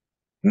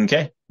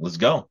 Okay, let's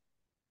go.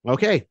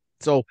 Okay,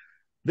 so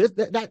then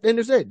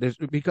there's it.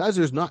 Because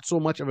there's not so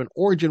much of an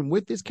origin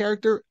with this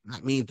character.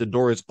 That means the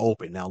door is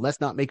open. Now let's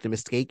not make the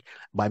mistake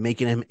by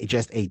making him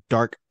just a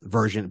dark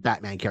version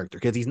Batman character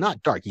because he's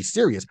not dark. He's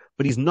serious,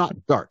 but he's not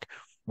dark.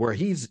 Where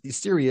he's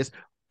serious,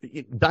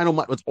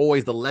 Dynomutt was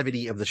always the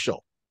levity of the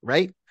show,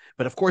 right?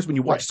 But of course, when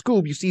you Right. watch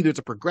Scoob, you see there's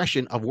a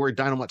progression of where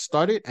Dynomutt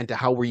started and to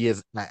how he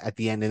is at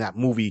the end in that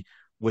movie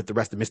with the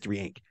rest of Mystery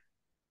Inc.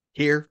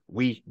 Here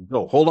we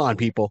go. Hold on,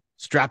 people.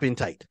 Strap in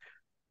tight.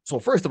 So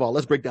first of all,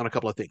 let's break down a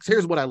couple of things.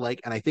 Here's what I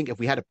like, and I think if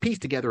we had to piece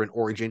together an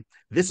origin,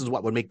 this is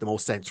what would make the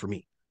most sense for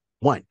me.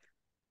 One,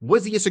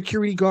 was he a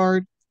security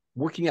guard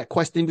working at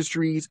Quest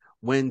Industries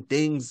when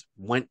things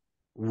went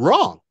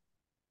wrong?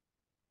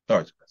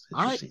 Sorry, All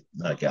right. interesting.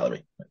 Not a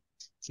gallery.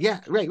 Yeah,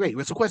 right.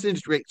 So Quest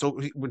Industries, right? So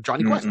with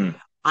Johnny Quest, Mm-mm.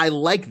 I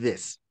like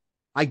this.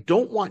 I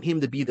don't want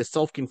him to be the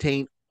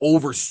self-contained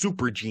over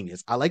super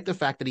genius. I like the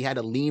fact that he had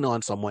to lean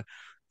on someone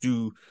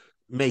to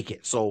make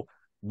it. So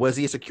was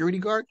he a security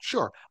guard?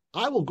 Sure.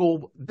 I will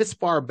go this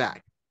far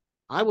back.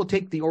 I will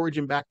take the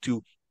origin back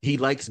to he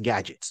likes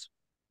gadgets.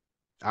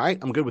 All right,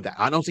 I'm good with that.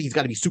 I don't say he's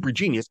got to be super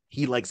genius.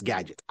 He likes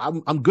gadgets.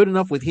 I'm good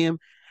enough with him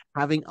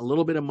having a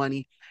little bit of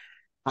money,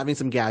 having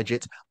some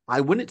gadgets.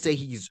 I wouldn't say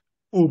he's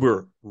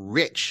uber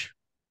rich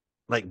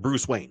like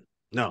Bruce Wayne.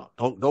 No,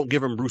 don't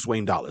give him Bruce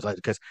Wayne dollars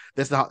because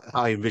that's not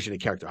how I envision a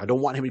character. I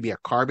don't want him to be a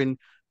carbon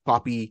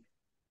copy,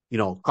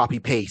 copy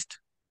paste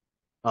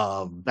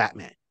of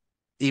Batman,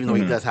 even though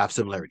he Mm-hmm. does have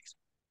similarities.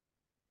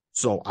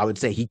 So I would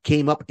say he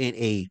came up in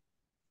a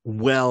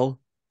well,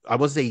 I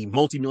wasn't say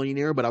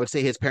multimillionaire, but I would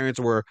say his parents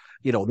were,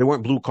 they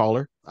weren't blue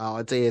collar.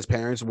 I'd say his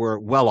parents were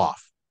well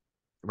off,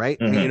 right?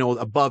 Mm-hmm.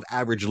 Above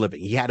average living.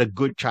 He had a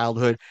good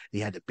childhood. He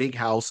had a big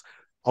house.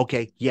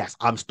 Okay, yes,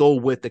 I'm still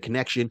with the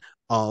connection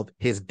of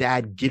his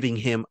dad giving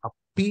him a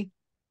puppy.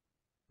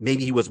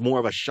 Maybe he was more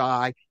of a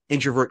shy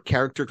introvert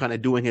character, kind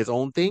of doing his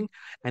own thing,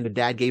 and the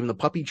dad gave him the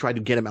puppy, tried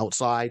to get him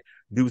outside,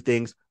 do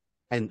things,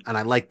 and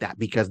I like that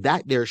because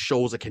that there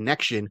shows a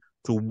connection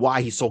to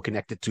why he's so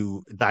connected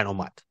to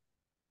Dynomutt.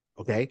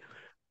 Okay,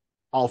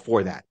 all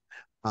for that.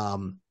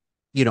 Um,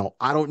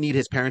 I don't need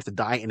his parents to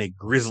die in a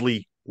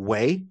grisly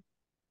way.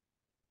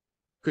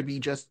 Could be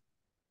just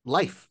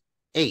life,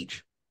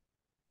 age,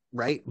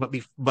 right?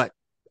 But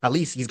at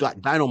least he's got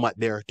Dynomutt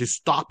there to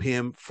stop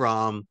him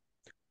from,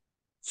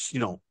 you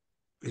know,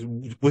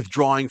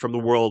 withdrawing from the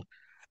world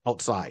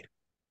outside.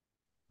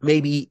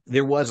 Maybe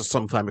there was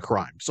some time of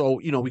crime, so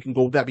we can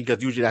go with that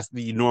because usually that's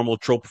the normal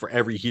trope for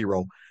every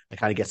hero that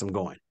kind of gets him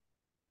going.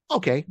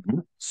 Okay,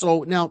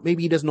 so now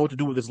maybe he doesn't know what to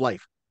do with his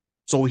life,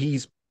 so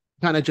he's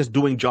kind of just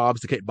doing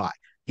jobs to get by.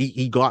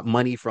 He got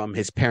money from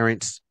his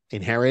parents'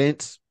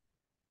 inheritance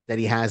that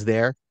he has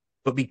there.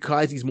 But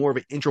because he's more of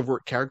an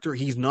introvert character,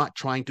 he's not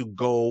trying to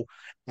go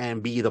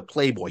and be the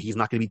playboy. He's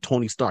not going to be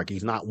Tony Stark.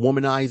 He's not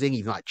womanizing.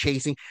 He's not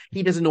chasing.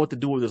 He doesn't know what to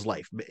do with his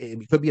life.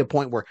 It could be a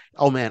point where,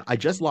 oh man, I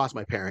just lost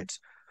my parents.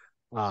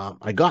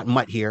 I got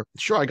Mutt here.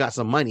 Sure, I got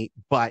some money,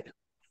 but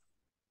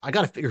I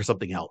got to figure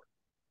something out.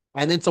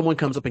 And then someone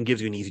comes up and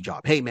gives you an easy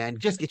job. Hey, man,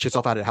 just get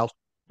yourself out of the house.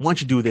 Why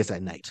don't you do this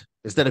at night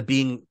instead of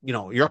being,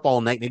 you're up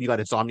all night, maybe you got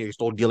insomnia, you're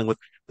still dealing with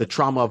the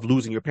trauma of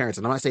losing your parents.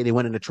 And I'm not saying they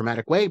went in a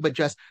traumatic way, but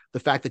just the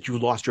fact that you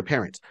lost your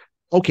parents.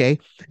 Okay,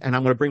 and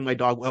I'm going to bring my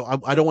dog.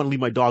 Well, I don't want to leave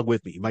my dog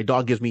with me. My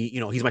dog gives me,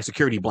 he's my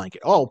security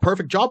blanket. Oh,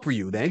 perfect job for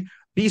you then.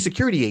 Be a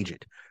security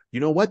agent. You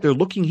know what? They're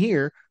looking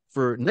here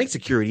for night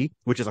security,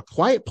 which is a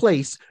quiet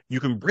place. You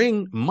can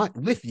bring Mutt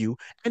with you,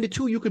 and the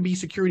two you can be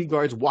security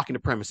guards walking the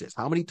premises.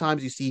 How many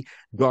times you see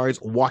guards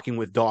walking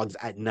with dogs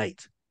at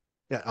night?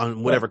 On Right.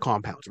 whatever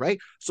compounds, right?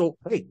 So,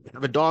 hey,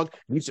 have a dog.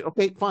 And you say,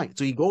 okay, fine.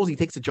 So he goes, he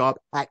takes a job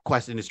at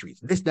Quest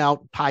Industries. This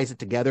now ties it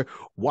together.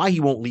 Why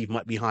he won't leave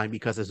Mutt behind,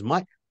 because his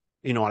Mutt,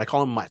 and I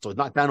call him Mutt. So it's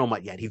not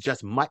Dynomutt yet. He's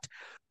just Mutt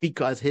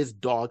because his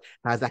dog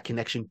has that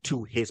connection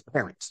to his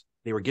parents.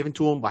 They were given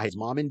to him by his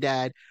mom and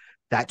dad.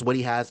 That's what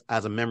he has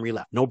as a memory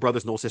left. No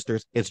brothers, no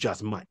sisters. It's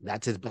just Mutt.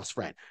 That's his best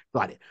friend.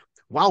 Got it.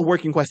 While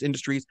working Quest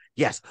Industries,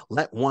 yes,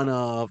 let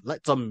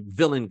some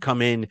villain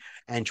come in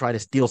and try to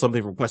steal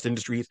something from Quest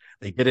Industries.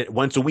 They did it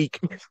once a week.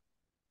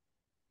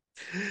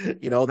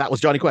 That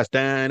was Johnny Quest.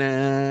 All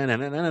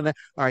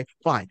right,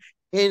 fine.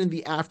 In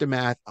the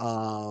aftermath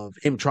of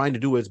him trying to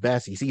do his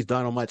best, he sees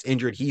Dynomutt's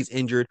injured. He's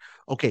injured.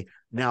 Okay,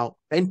 now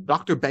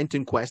Dr.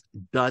 Benton Quest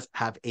does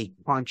have a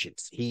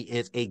conscience. He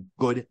is a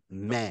good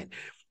man.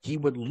 He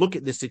would look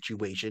at this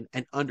situation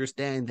and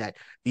understand that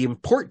the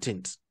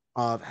importance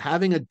of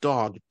having a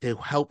dog to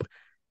help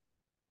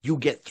you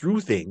get through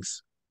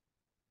things,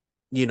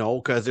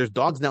 because there's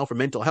dogs now for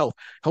mental health,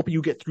 helping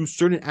you get through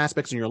certain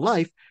aspects in your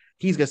life.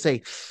 He's going to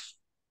say,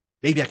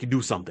 maybe I can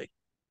do something,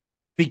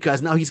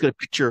 because now he's going to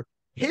picture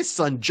his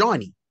son,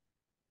 Johnny,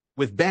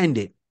 with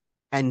Bandit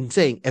and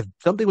saying, if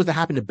something was to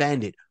happen to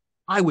Bandit,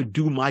 I would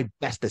do my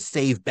best to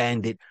save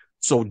Bandit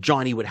so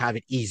Johnny would have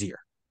it easier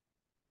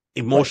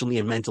Right. emotionally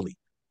and mentally.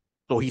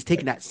 So he's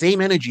taking that same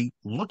energy,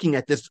 looking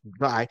at this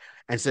guy,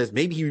 and says,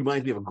 maybe he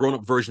reminds me of a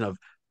grown-up version of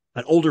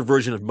an older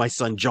version of my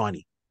son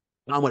Johnny.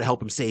 And I'm going to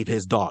help him save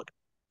his dog.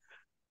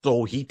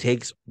 So he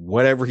takes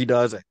whatever he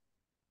does.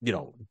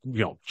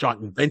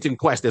 John Benton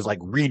Quest is like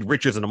Reed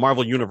Richards in the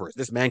Marvel universe.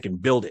 This man can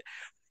build it.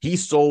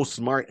 He's so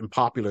smart and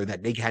popular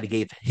that they had to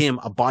give him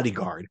a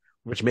bodyguard,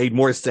 which made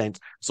more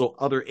sense. So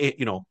other,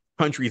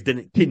 countries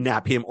didn't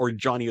kidnap him or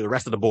Johnny or the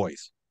rest of the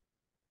boys.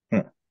 Hmm.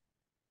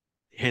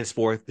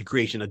 Henceforth, the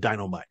creation of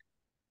Dynomutt.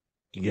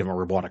 You can give him a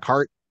robotic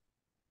heart.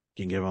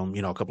 You can give him,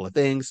 a couple of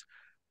things.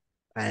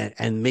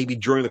 And maybe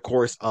during the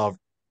course of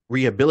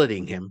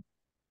rehabilitating him,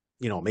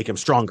 make him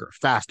stronger,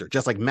 faster,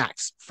 just like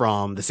Max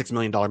from the $6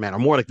 Million Man, or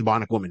more like the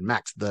Bionic Woman,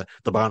 Max, the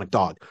Bionic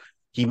Dog.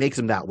 He makes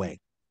him that way.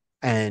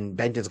 And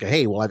Benton's go,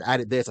 hey, well, I've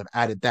added this, I've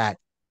added that.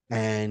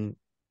 And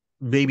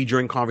maybe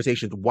during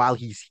conversations while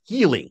he's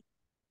healing,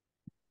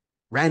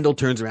 Randall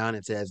turns around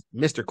and says,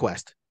 Mr.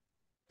 Quest,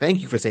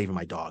 thank you for saving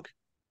my dog,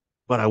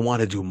 but I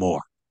want to do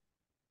more.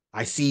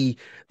 I see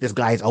this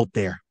guy's out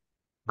there.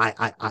 When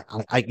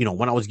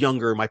I was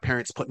younger, my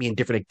parents put me in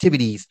different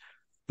activities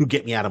to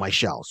get me out of my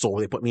shell. So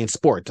they put me in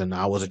sports, and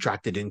I was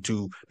attracted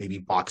into maybe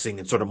boxing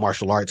and sort of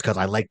martial arts because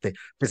I like the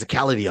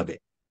physicality of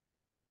it.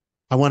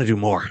 I want to do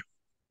more.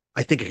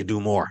 I think I could do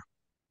more.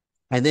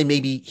 And then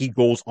maybe he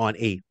goes on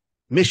a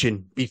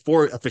mission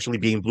before officially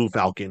being Blue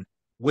Falcon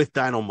with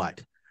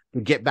Dynomutt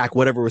to get back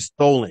whatever was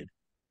stolen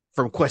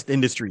from Quest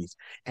Industries.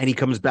 And he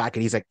comes back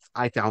and he's like,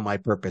 I found my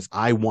purpose.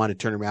 I want to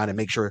turn around and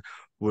make sure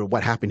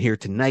what happened here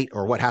tonight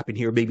or what happened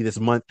here maybe this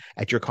month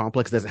at your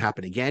complex doesn't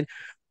happen again.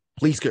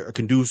 Police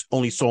can do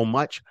only so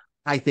much.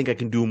 I think I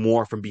can do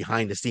more from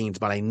behind the scenes,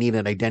 but I need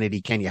an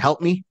identity. Can you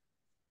help me?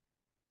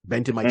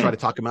 Benton might try Hmm. to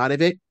talk him out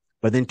of it,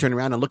 but then turn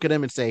around and look at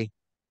him and say,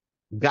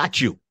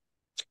 got you.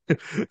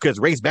 Because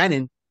Race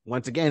Bannon,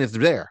 once again, is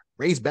there.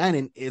 Race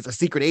Bannon is a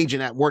secret agent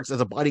that works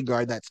as a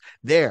bodyguard that's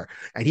there.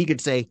 And he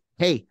could say,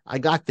 hey, I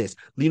got this.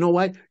 You know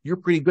what? You're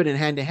pretty good in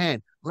hand to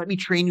hand. Let me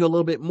train you a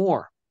little bit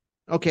more.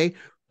 Okay.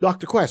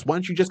 Dr. Quest, why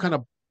don't you just kind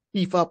of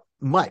beef up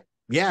Mutt?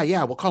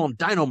 Yeah, we'll call him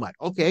Dynomutt.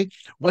 Okay,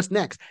 what's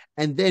next?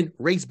 And then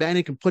Race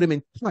Bannon can put him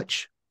in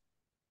touch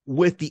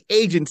with the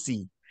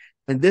agency.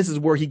 And this is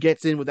where he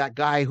gets in with that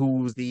guy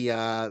who's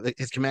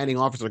his commanding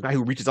officer, the guy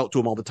who reaches out to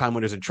him all the time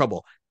when there's in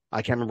trouble.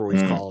 I can't remember what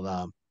he's Hmm.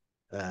 called,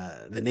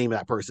 the name of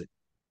that person.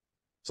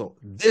 So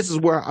this is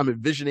where I'm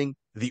envisioning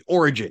the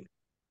origin.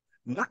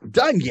 Not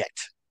done yet.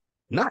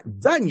 Not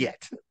done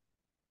yet.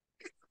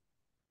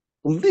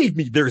 Believe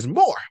me, there's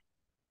more.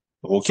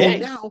 So Okay.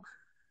 now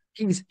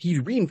he's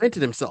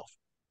reinvented himself.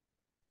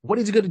 What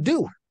is he going to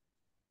do?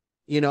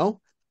 You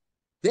know,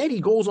 then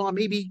he goes on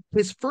maybe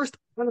his first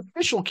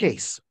unofficial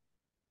case.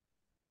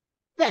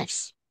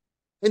 Yes,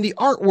 in the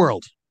art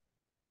world.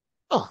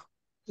 Oh,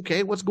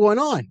 okay, what's going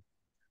on?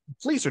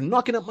 Police are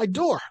knocking at my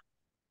door.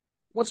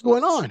 What's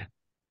going on?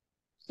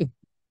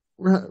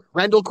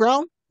 Randall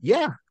Crown?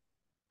 Yeah.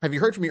 Have you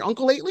heard from your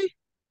uncle lately?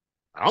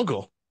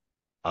 Uncle?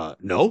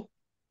 No.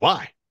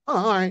 Why? Oh,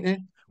 all right.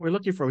 We're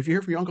looking for him. If you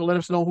hear from your uncle, let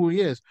us know who he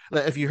is.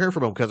 If you hear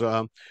from him,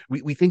 because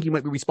we think you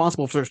might be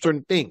responsible for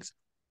certain things.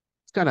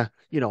 It's kind of,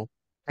 and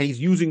he's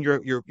using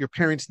your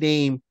parents'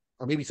 name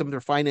or maybe some of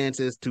their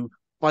finances to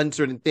fund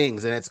certain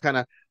things. And it's kind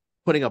of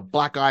putting a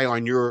black eye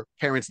on your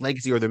parents'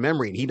 legacy or their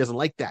memory. And he doesn't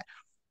like that.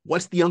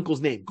 What's the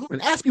uncle's name? Go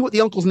and ask me what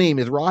the uncle's name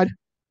is, Rod.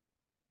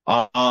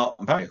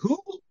 Who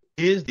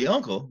is the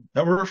uncle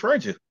that we're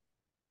referring to?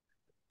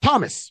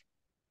 Thomas,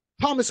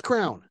 Thomas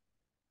Crown.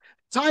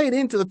 Tie it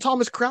into the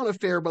Thomas Crown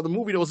affair by the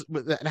movie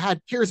that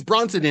had Pierce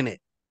Bronson in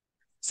it.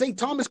 Say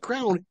Thomas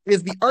Crown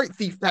is the art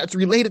thief that's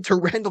related to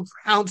Randall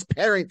Crown's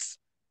parents.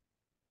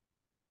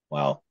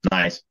 Wow.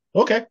 Nice.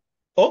 Okay.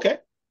 Okay.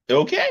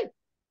 Okay.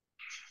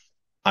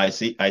 I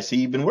see. I see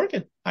you've been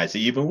working. I see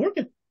you've been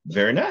working.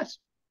 Very nice.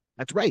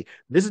 That's right.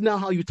 This is now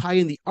how you tie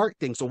in the art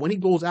thing. So when he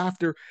goes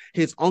after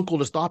his uncle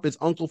to stop his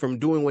uncle from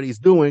doing what he's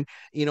doing,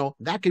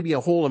 that could be a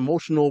whole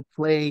emotional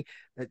play,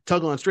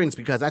 tug on strings,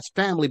 because that's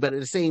family. But at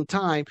the same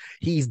time,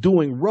 he's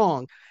doing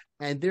wrong.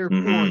 And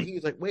therefore,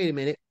 he's like, wait a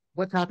minute,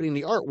 what's happening in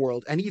the art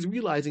world? And he's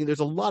realizing there's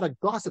a lot of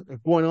gossip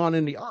going on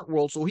in the art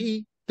world. So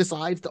he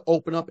decides to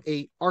open up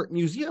a art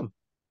museum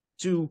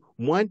to,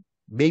 one,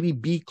 maybe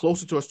be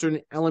closer to a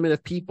certain element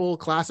of people,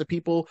 class of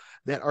people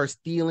that are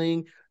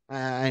stealing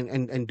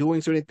and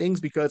doing certain things,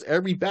 because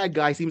every bad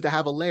guy seems to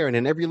have a lair, and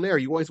in every lair,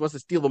 you always wants to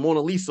steal the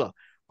Mona Lisa.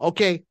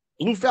 Okay,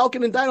 Blue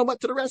Falcon and Dynomutt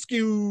to the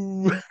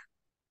rescue.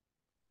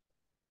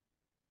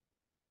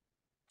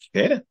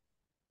 Yeah.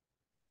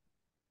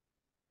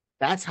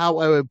 That's how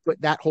I would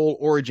put that whole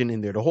origin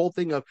in there. The whole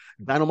thing of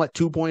Dynomutt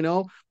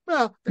 2.0,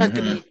 well, that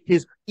could be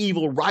his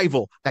evil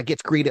rival that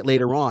gets created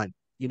later on.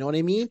 You know what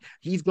I mean?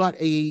 He's got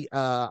his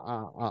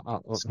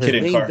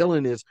main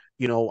villain is,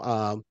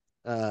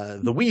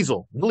 the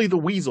Weasel, Willie the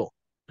Weasel,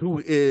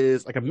 who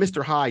is like a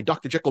Mr. Hyde,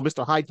 Dr. Jekyll,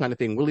 Mr. Hyde kind of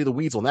thing, Willie the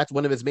Weasel. And that's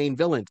one of his main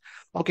villains.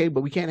 Okay,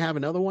 but we can't have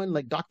another one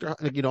like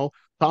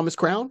Thomas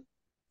Crown.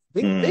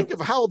 Think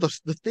of how the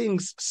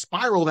things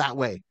spiral that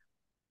way.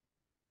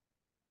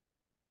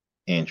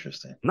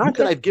 Interesting. Not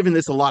that I've given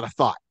this a lot of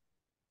thought.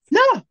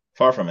 No,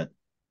 far from it.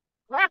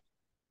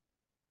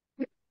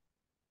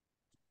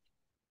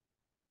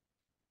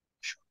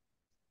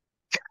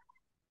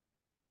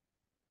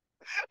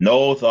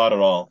 No thought at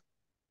all.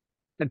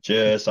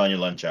 Just on your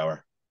lunch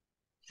hour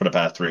for the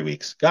past 3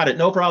 weeks. Got it.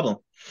 No problem.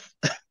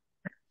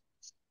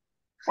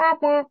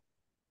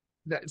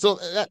 So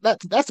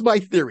that's my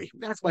theory.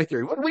 That's my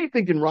theory. What are you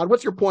thinking, Rod?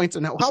 What's your points,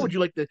 and how would you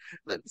like to?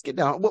 Let's get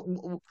down.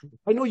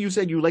 I know you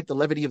said you like the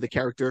levity of the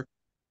character.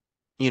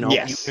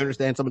 Yes. You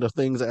understand some of the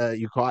things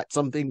you caught.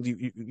 Some things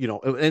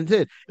and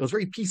it was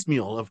very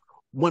piecemeal. Of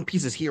one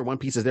piece is here, one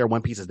piece is there,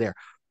 one piece is there.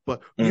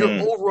 But your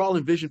overall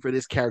envision for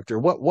this character,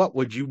 what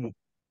would you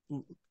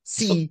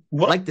see,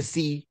 like to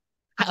see,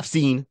 have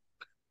seen?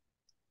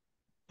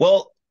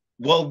 Well,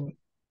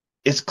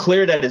 it's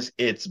clear that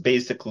it's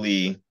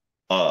basically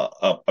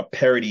a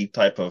parody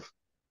type of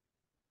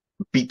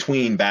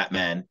between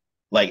Batman.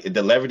 Like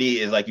the levity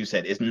is, like you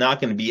said, it's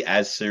not going to be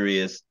as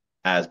serious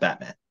as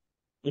Batman.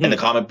 In the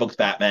comic books,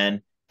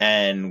 Batman,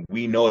 and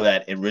we know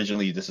that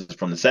originally this is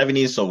from the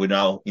 70s, so we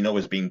now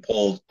it's being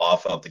pulled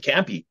off of the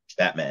campy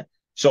Batman.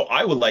 So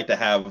I would like to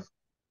have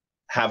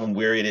him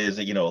where it is,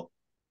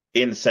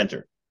 in the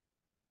center.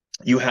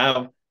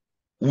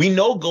 We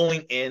know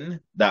going in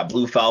that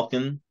Blue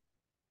Falcon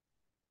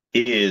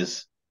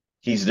he's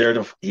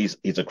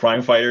a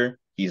crime fighter.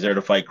 He's there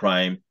to fight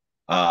crime.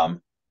 But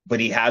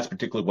he has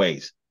particular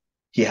ways.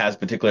 He has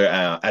particular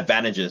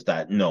advantages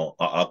that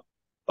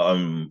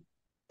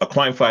a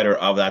crime fighter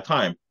of that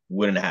time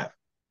wouldn't have.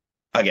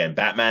 Again,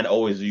 Batman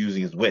always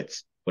using his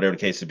wits, whatever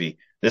the case to be.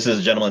 This is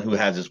a gentleman who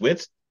has his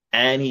wits,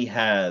 and he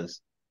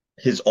has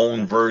his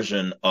own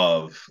version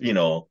of,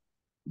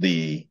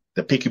 the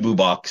peekaboo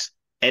box.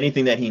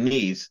 Anything that he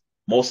needs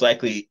most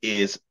likely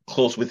is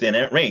close within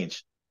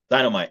range.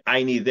 Dynamite,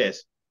 I need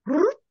this.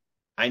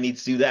 I need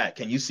to do that.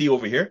 Can you see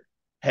over here?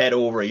 Head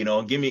over,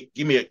 give me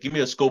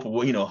a scope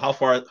of how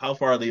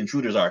far the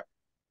intruders are.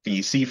 Can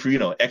you see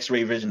for,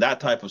 X-ray vision,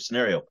 that type of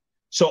scenario.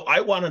 So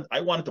I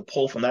wanted to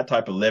pull from that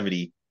type of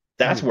levity.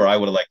 That's where I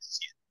would have liked to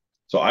see it.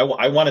 So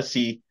I want to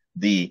see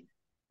the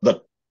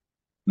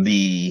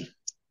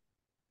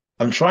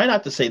I'm trying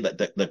not to say that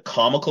the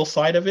comical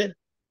side of it,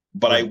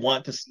 but I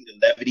want to see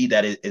the levity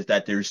that is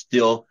that there's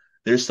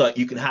some,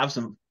 you can have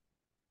some.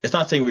 It's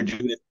not saying we're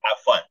doing it to have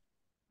fun.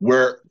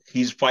 Where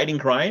he's fighting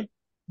crime,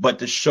 but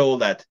to show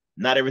that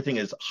not everything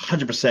is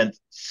 100%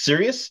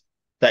 serious.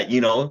 That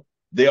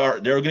there are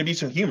going to be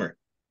some humor.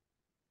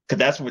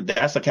 Because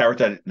that's a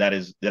character that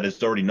is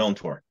already known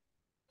for,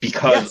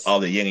 because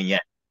of the yin and yang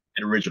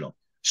and original.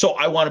 So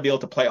I want to be able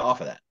to play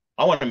off of that.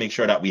 I want to make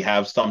sure that we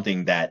have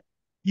something that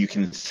you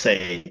can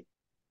say.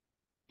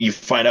 You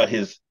find out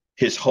his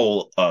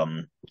whole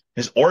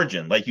his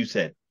origin, like you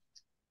said,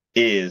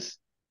 is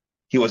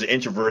he was an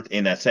introvert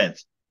in that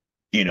sense.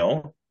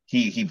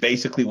 He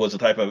basically was a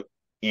type of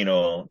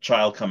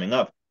child coming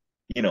up.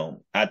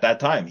 At that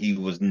time he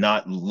was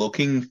not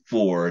looking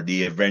for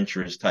the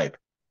adventurous type.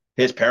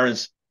 His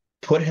parents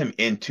put him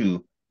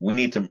into, we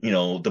need to,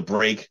 to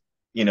break,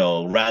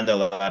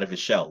 Randall out of his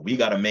shell. We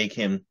got to make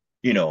him,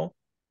 be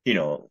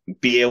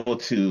able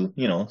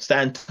to,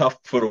 stand tough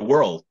for the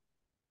world.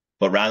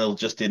 But Randall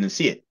just didn't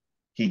see it.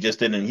 He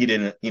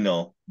didn't,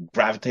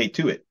 gravitate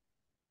to it.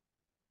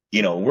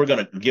 We're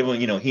going to give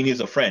him, he needs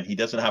a friend. He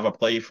doesn't have a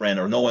play friend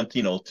or no one,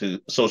 to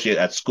associate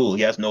at school.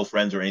 He has no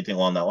friends or anything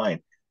along that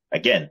line.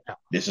 Again,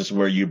 this is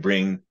where you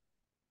bring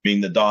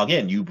the dog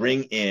in. You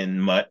bring in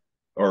Mutt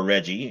or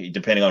Reggie,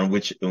 depending on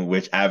which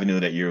avenue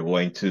that you're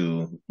going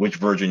to, which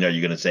version are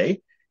you going to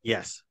say?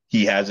 Yes.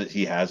 He has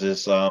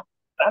his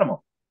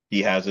animal.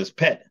 He has his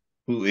pet,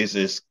 who is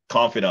his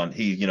confidant.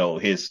 He,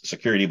 his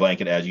security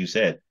blanket, as you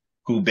said,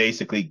 who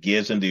basically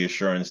gives him the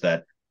assurance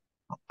that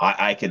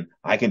I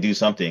can do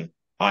something.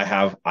 I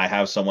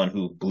have someone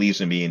who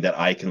believes in me and that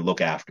I can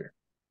look after.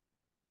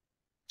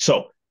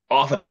 So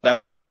off of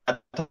that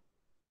type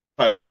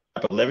of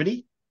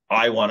levity,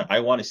 I want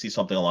to see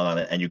something along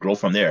that, and you grow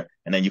from there,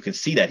 and then you can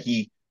see that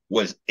he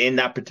was in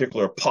that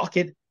particular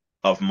pocket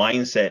of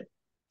mindset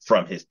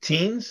from his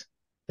teens,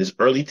 his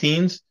early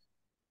teens,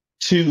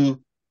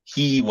 to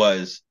he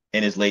was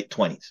in his late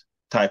 20s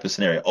type of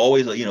scenario.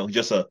 Always,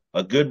 just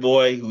a good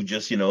boy who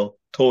just, toed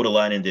the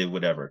line and did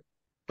whatever.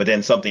 But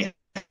then something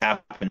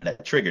happened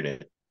that triggered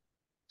it.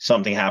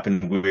 Something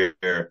happened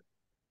where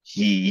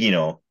he,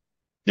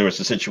 there was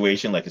a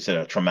situation, like I said,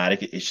 a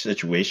traumatic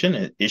situation,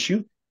 an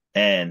issue,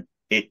 and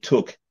it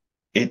took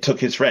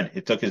his friend,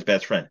 it took his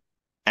best friend.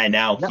 And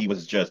now Yep. he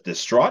was just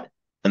distraught.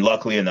 And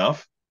luckily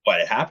enough, what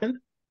had happened,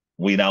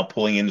 we now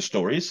pulling in the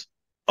stories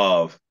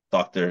of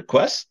Dr.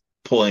 Quest,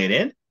 pulling it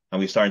in, and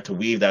we started to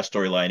weave that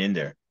storyline in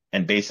there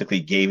and basically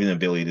gave him the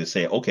ability to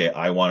say, okay,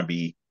 I want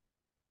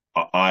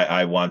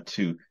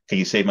to, can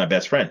you save my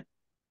best friend?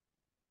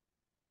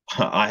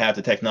 I have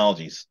the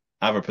technologies.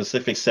 I have a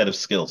specific set of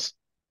skills.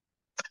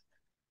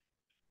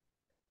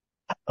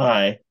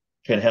 I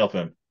can help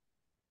him.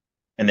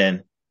 And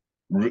then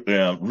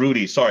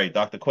Rudy, sorry,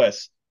 Dr.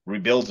 Quest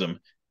rebuilds him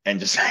and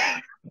just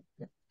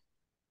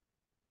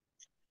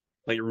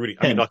Like Rudy,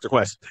 I mean and Dr.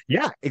 Quest.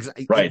 Yeah, right,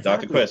 Dr.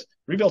 exactly. Quest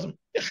rebuilds him.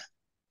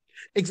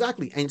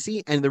 Exactly. And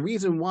see, and the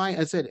reason why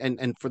I said,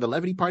 and for the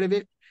levity part of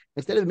it,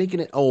 instead of making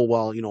it, oh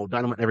well,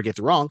 Dynamite never gets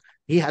it wrong,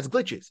 he has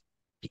glitches.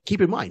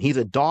 Keep in mind, he's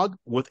a dog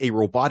with a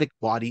robotic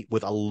body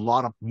with a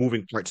lot of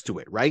moving parts to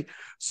it, right?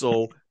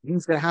 So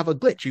he's gonna have a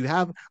glitch. You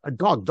have a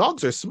dog.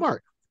 Dogs are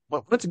smart.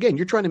 But once again,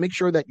 you're trying to make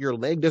sure that your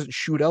leg doesn't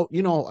shoot out.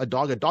 A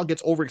dog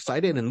gets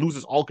overexcited and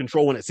loses all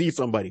control when it sees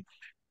somebody,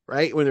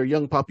 right? When they're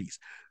young puppies.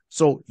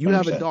 So you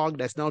have a 100%. dog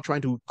that's now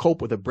trying to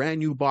cope with a brand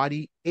new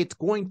body. It's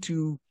going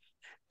to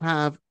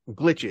have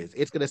glitches.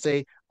 It's going to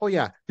say, oh,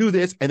 yeah, do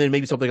this. And then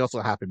maybe something else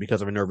will happen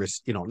because of a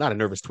nervous, not a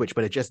nervous twitch,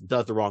 but it just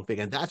does the wrong thing.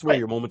 And that's where Right.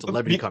 your moments of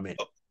levity come in.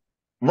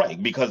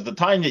 Right, because the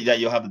time that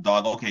you'll have the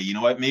dog, okay, you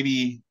know what?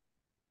 Maybe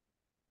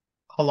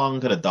how long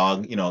could a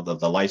dog, the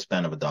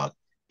lifespan of a dog?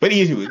 But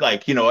easy,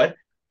 like, you know what?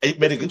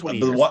 15, 20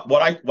 But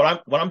years.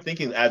 what I'm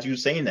thinking as you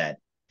saying that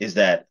is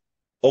that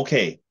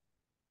okay,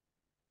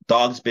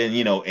 dog's been,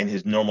 in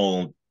his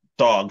normal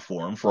dog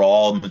form for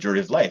all majority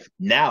of his life.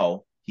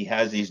 Now he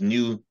has these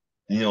new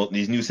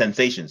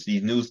sensations,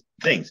 these new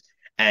things.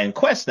 And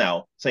Quest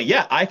now saying,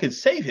 yeah, I could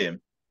save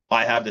him.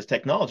 I have this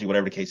technology,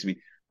 whatever the case may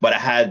be, but it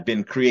had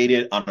been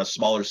created on a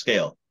smaller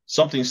scale,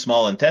 something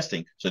small in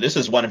testing. So this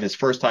is one of his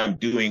first time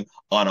doing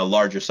on a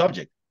larger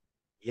subject.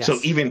 So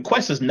Yes. even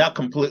Quest is not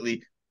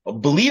completely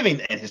believing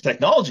in his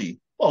technology.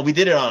 Well, we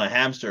did it on a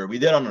hamster, we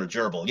did it on a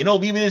gerbil,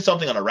 we did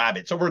something on a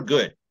rabbit, so we're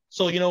good.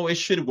 So, it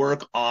should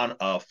work on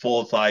a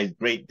full size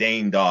Great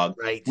Dane dog.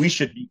 Right. We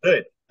should be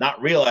good.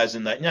 Not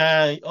realizing that,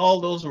 yeah,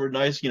 all those were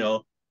nice,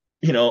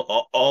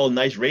 all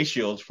nice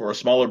ratios for a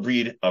smaller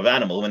breed of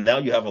animal. And now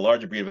you have a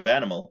larger breed of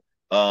animal.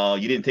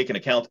 You didn't take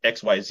into account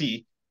X, Y,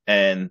 Z,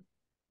 and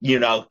you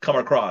now come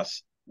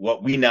across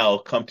what we now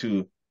come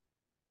to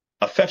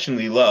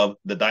affectionately love,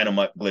 the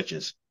Dynomutt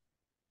glitches.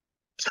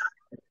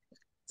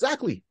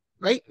 Exactly.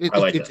 Right. I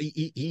like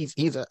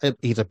that.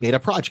 He's a beta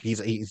project.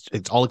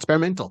 It's all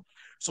experimental.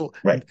 So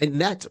Right.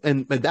 and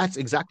that's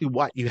exactly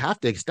what you have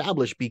to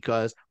establish,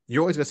 because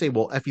you're always gonna say,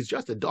 well, if he's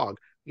just a dog,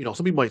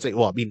 some people might say,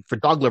 well, I mean, for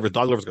dog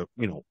lovers go,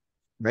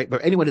 right.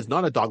 But anyone who's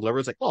not a dog lover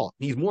is like, oh,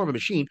 he's more of a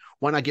machine.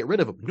 Why not get rid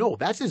of him? No,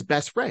 that's his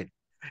best friend.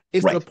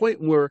 It's to the Right.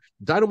 point where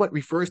Dynomutt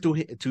refers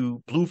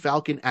to Blue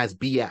Falcon as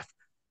BF.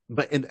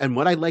 And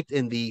what I liked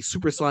in the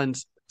Super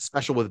Sons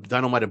special with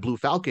Dynomutt and Blue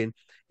Falcon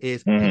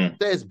is he Mm-hmm.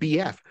 says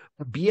BF.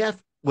 But BF,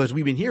 as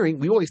we've been hearing,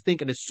 we always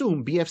think and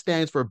assume BF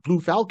stands for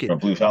Blue Falcon. Or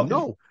Blue Falcon.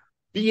 No,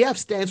 BF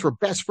stands for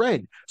best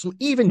friend. So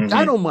even Mm-hmm.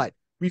 Dynomutt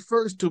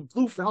refers to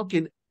Blue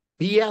Falcon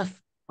BF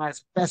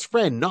as best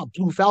friend, not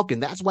Blue Falcon.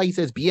 That's why he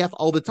says BF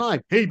all the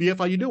time. Hey BF,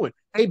 how you doing?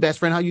 Hey best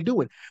friend, how you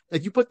doing?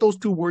 If you put those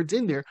two words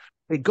in there,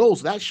 it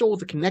goes. That shows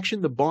the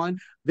connection, the bond.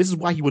 This is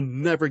why he would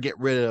never get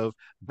rid of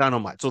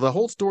Dynomutt. So the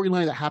whole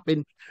storyline that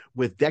happened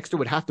with Dexter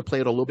would have to play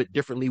it a little bit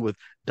differently with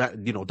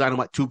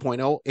Dynomutt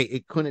 2.0.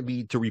 It couldn't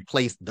be to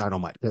replace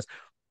Dynomutt because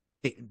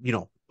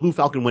Blue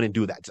Falcon wouldn't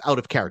do that. It's out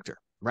of character,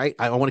 right?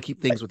 I want to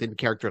keep things within the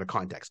character and the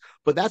context.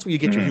 But that's where you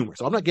get your Mm-hmm. humor.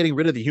 So I'm not getting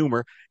rid of the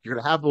humor. You're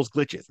gonna have those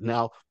glitches.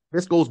 Now,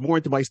 this goes more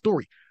into my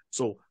story.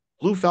 So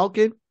Blue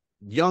Falcon,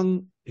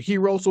 young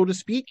hero, so to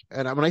speak.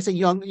 And when I say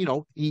young,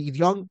 he's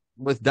young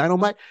with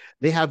Dynomutt.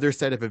 They have their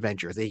set of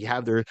adventures. They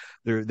have their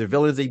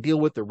villains they deal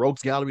with, the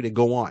rogues gallery to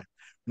go on.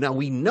 Now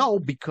we know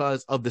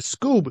because of the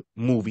Scoob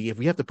movie, if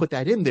we have to put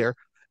that in there,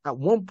 at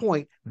one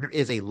point there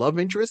is a love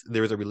interest,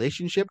 there is a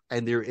relationship,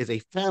 and there is a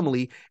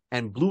family,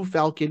 and Blue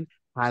Falcon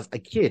has a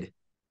kid.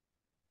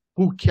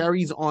 who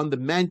carries on the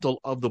mantle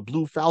of the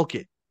Blue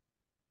Falcon.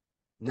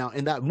 Now,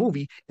 in that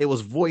movie, it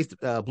was voiced,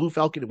 Blue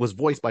Falcon, it was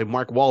voiced by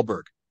Mark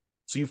Wahlberg.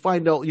 So you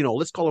find out,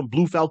 let's call him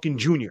Blue Falcon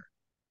Jr.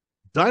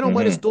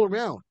 Dynomutt is Mm-hmm. still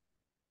around.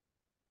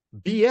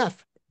 BF,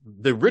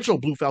 the original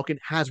Blue Falcon,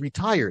 has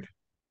retired.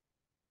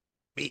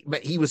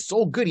 But he was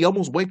so good, he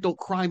almost wiped out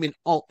crime in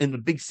the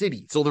big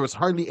city. So there was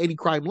hardly any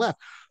crime left.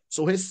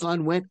 So his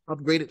son went,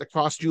 upgraded the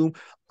costume,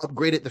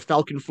 upgraded the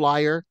Falcon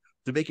Flyer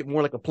to make it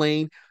more like a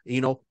plane,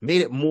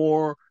 made it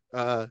more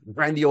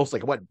grandiose,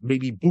 like what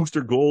maybe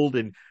Booster Gold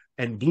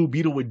and Blue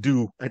Beetle would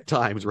do at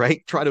times,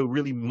 right? Try to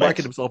really market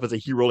Right. himself as a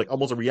hero, like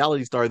almost a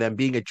reality star, than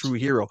being a true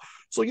hero.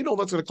 So that's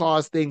going to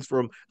cause things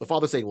from the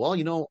father saying,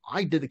 "Well,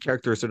 I did the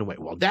character a certain way.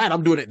 Well, Dad,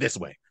 I'm doing it this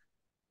way.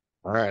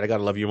 All right, I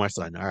gotta love you, my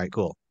son. All right,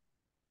 cool."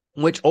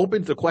 Which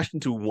opens the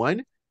question to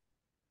one: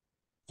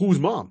 who's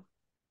mom?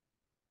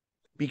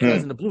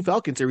 Because Mm. in the Blue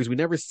Falcon series, we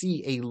never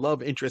see a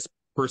love interest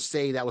per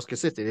se that was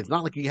consistent. It's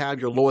not like you have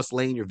your Lois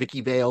Lane, your Vicky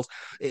Vales.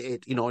 You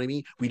know what I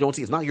mean? We don't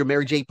see. It's not your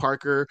Mary J.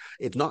 Parker.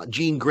 It's not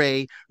Jean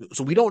Grey.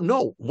 So we don't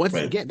know. Once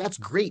Right. again, that's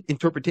great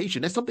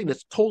interpretation. That's something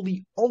that's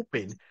totally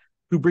open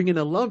to bring in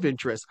a love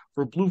interest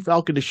for Blue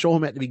Falcon to show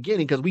him at the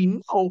beginning, because we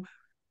know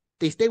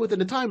they stay within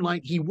the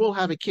timeline. He will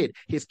have a kid.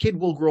 His kid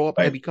will grow up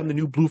and Right. become the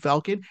new Blue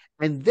Falcon.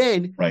 And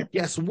then Right.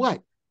 guess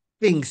what?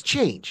 Things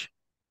change,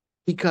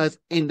 because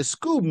in the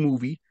Scoob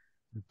movie,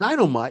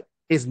 Dynomutt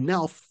is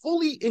now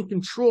fully in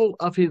control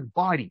of his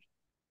body,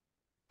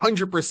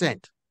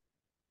 100%.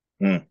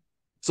 Mm.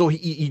 So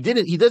he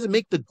doesn't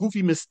make the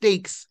goofy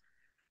mistakes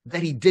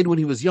that he did when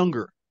he was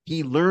younger.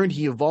 He learned,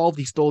 he evolved,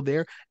 he's still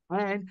there.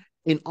 And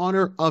in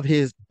honor of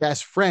his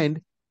best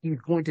friend, he's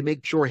going to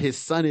make sure his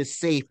son is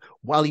safe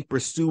while he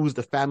pursues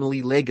the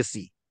family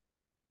legacy.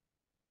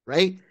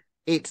 Right?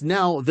 It's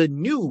now the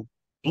new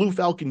Blue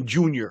Falcon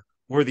Jr.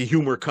 where the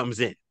humor comes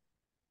in,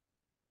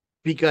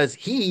 because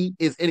he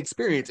is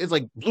inexperienced. It's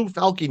like Blue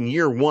Falcon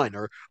year one,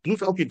 or Blue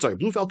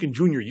Falcon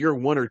Jr. year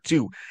 1 or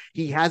 2.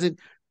 He hasn't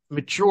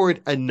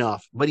matured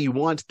enough, but he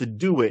wants to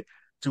do it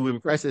to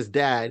impress his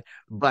dad,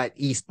 but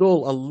he's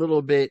still a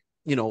little bit,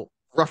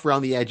 rough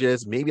around the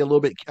edges, maybe a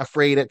little bit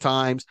afraid at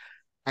times.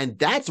 And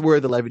that's where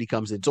the levity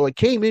comes in. So it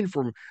came in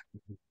from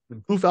the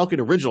Blue Falcon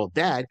original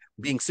dad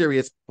being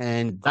serious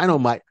and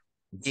Dynomutt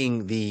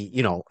being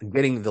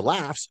getting the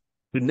laughs,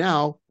 to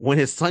now when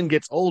his son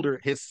gets older,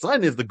 his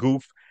son is the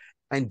goof,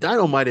 and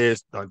Dynomutt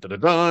is dun, dun, dun,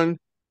 dun,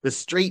 the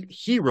straight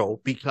hero,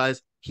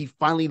 because he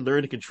finally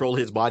learned to control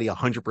his body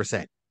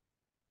 100%.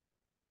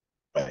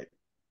 Right.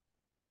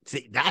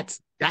 See,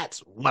 that's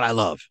what I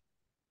love.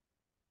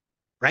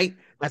 Right?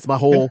 That's my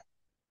Okay.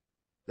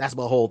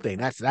 whole thing.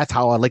 That's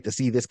how I like to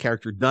see this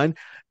character done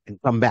and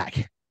come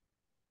back.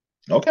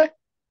 Okay.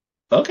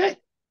 Okay.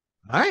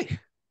 All right.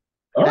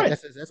 All right.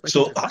 That's my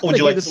So two how I'm would gonna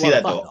you give like to this a see lot of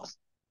that thought though? though.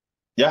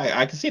 Yeah,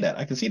 I can see that.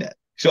 I can see that.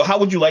 So how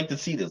would you like to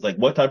see this? Like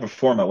what type of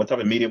format, what type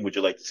of medium would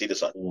you like to see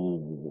this on?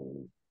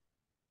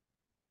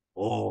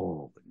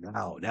 Oh,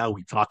 now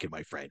we talking,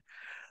 my friend.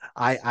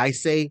 I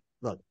say,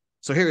 look,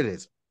 so here it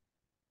is.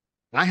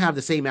 I have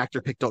the same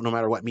actor picked out no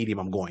matter what medium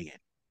I'm going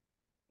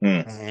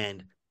in. Hmm.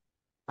 And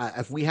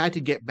if we had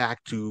to get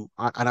back to,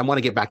 and I want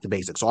to get back to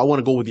basics, so I want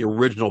to go with the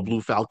original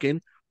Blue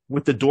Falcon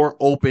with the door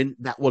open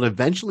that will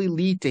eventually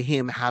lead to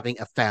him having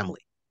a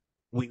family.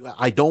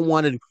 I don't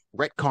want to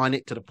retcon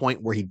it to the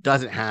point where he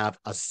doesn't have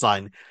a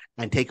son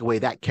and take away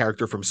that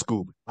character from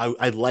Scoob.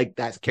 I like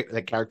that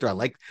character. I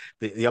like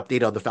the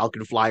update of the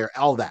Falcon Flyer,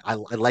 all that. I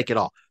like it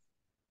all.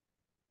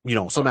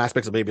 Some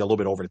aspects are maybe a little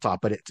bit over the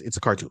top, but it's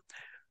a cartoon.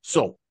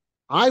 So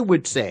I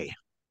would say,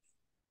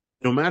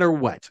 no matter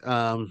what,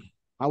 how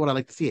would I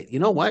like to see it? You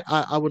know what?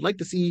 I would like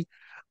to see.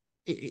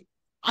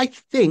 I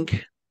think,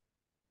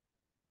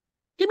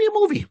 give me a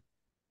movie.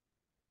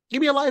 Give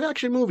me a live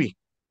action movie.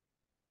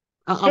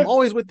 I'm Sure.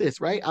 always with this,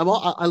 right? I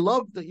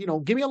love the,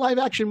 give me a live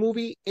action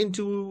movie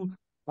into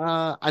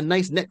a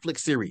nice Netflix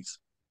series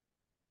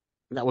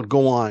that would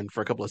go on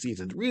for a couple of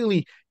seasons.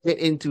 Really get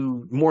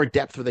into more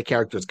depth for the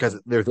characters because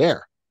they're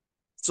there.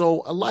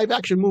 So a live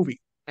action movie,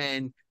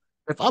 and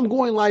if I'm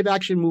going live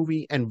action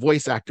movie and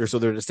voice actor, so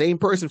they're the same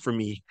person for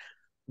me,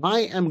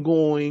 I am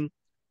going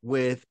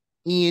with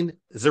Ian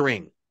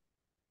Ziering.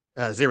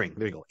 Ziering,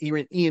 there you go,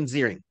 Ian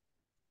Ziering.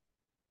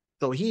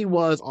 So he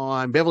was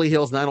on Beverly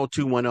Hills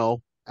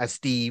 90210 as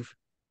Steve.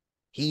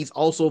 He's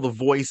also the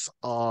voice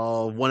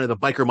of one of the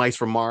biker mice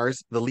from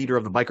Mars, the leader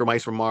of the biker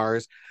mice from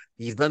Mars.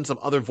 He's done some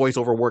other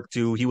voiceover work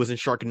too. He was in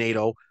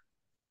Sharknado.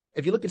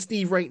 If you look at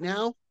Steve right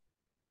now,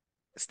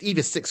 Steve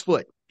is 6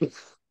 foot.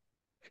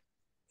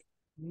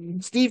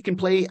 Steve can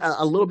play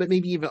a little bit,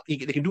 maybe even they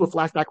can do a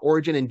flashback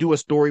origin and do a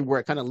story where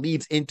it kind of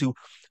leads into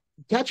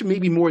catch him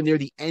maybe more near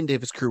the end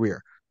of his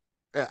career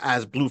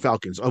as Blue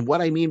Falcons. And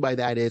what I mean by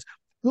that is,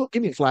 well,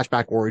 give me a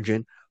flashback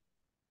origin,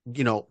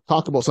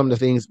 talk about some of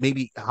the things,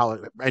 maybe how,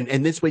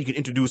 and this way you can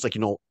introduce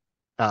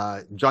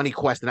Johnny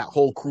Quest and that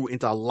whole crew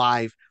into a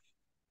live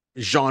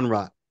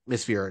genre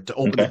atmosphere to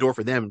open the Okay. door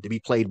for them to be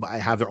played by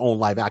have their own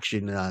live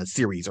action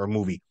series or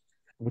movie,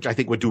 which I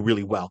think would do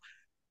really well.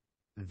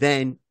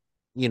 Then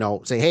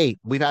say, hey,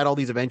 we've had all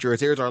these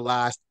adventures. Here's our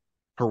last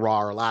hurrah,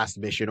 our last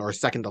mission, or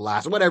second to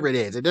last, or whatever it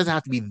is. It doesn't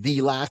have to be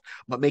the last,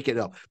 but make it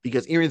up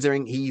because Aaron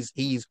Ziering,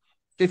 he's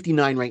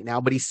 59 right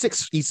now, but he's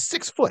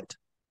 6 foot.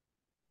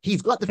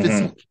 He's got the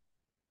Mm-hmm. physique,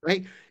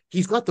 right?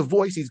 He's got the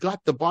voice, he's got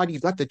the body,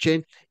 he's got the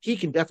chin. He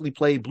can definitely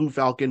play Blue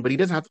Falcon, but he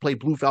doesn't have to play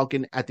Blue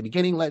Falcon at the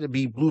beginning. Let it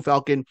be Blue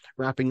Falcon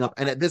wrapping up.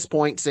 And at this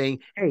point, saying,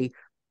 hey,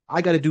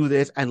 I got to do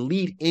this and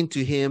lead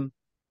into him,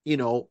 you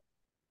know,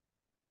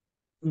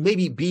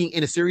 maybe being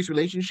in a serious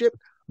relationship,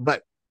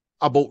 but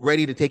about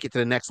ready to take it to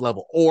the next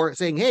level, or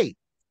saying, "Hey,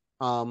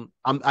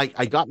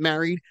 I got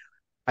married.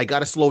 I got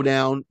to slow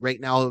down right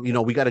now.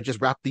 We got to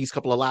just wrap these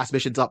couple of last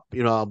missions up.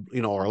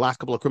 Our last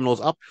couple of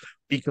criminals up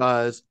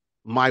because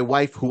my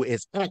wife, who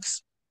is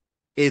ex,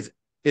 is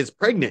is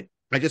pregnant.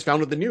 I just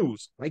found out the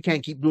news. I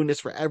can't keep doing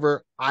this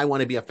forever. I want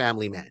to be a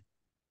family man.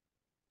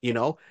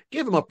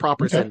 Give him a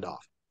proper Okay. send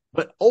off,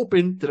 but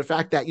open to the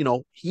fact that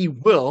he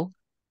will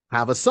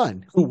have a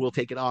son who will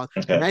take it on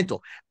the Okay.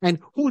 mantle. And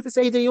who's to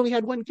say they only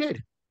had one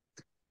kid,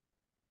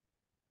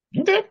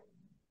 Okay.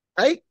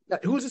 right?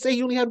 Who's to say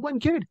he only had one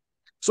kid?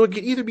 So it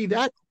could either be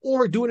that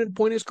or do it at a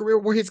point in his career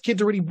where his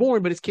kid's already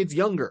born, but his kid's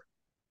younger,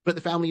 but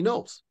the family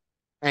knows.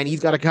 And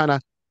he's got to kind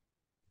of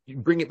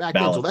bring it back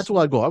in. So that's Balance.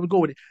 where I'd go. I would go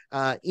with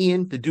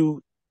Ian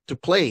to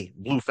play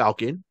Blue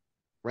Falcon,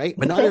 right?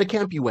 But not in Okay.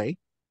 a campy way,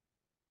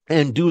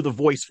 and do the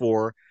voice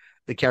for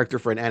the character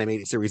for an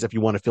animated series if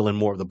you want to fill in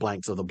more of the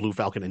blanks of the Blue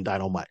Falcon and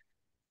Dynomutt.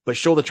 But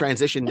show the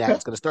transition that Okay.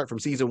 it's going to start from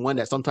season one,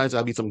 that sometimes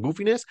there'll be some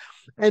goofiness,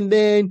 and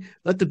then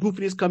let the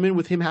goofiness come in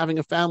with him having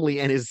a family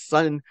and his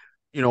son,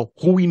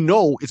 who we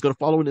know is going to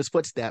follow in his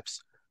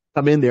footsteps,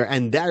 come in there.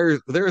 And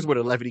there's where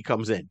the levity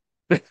comes in.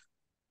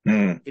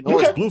 Mm. It's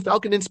Okay. Blue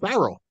Falcon and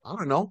Sparrow. I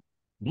don't know.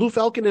 Blue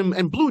Falcon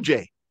and Blue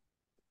Jay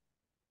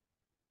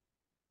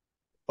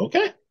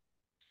Okay.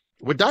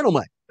 with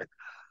Dynamite.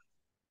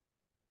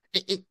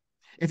 It,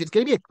 if it's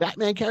going to be a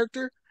Batman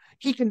character,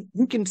 he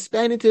can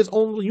span into his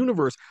own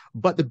universe.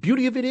 But the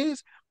beauty of it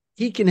is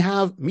he can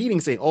have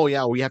meetings saying, "Oh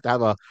yeah, we have to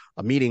have a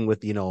meeting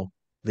with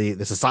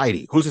the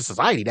society. Who's the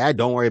society, Dad?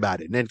 Don't worry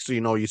about it." And then so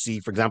you see,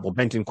 for example,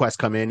 Benton Quest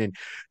come in, and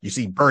you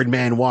see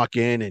Birdman walk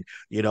in, and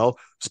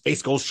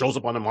Space Ghost shows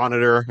up on the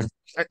monitor.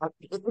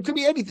 It could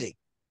be anything.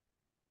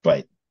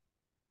 Right.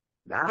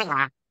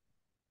 Ah,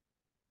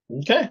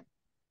 Okay.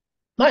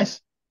 Nice.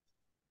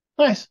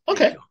 Nice. thank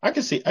Okay. you. I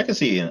can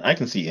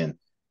see in.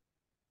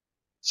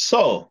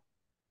 So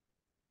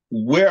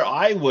where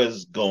I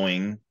was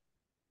going,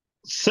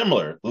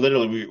 similar,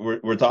 literally,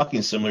 we're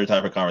talking similar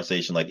type of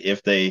conversation. Like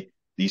if they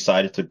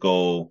decided to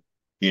go,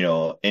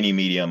 any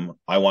medium,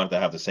 I wanted to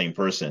have the same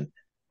person.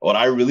 What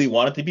I really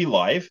wanted to be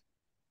live,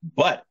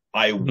 but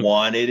I Mhm.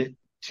 wanted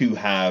to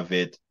have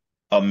it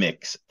a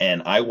mix,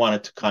 and I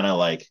wanted to kind of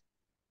like,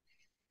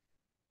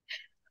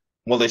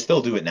 well, they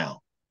still do it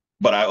now,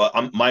 but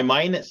my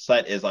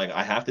mindset is like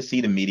I have to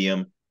see the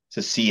medium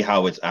to see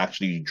how it's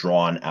actually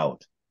drawn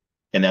out.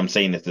 And I'm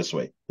saying it this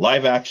way: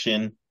 live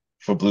action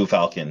for Blue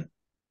Falcon,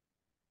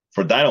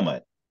 for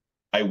Dynomutt,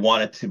 I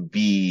want it to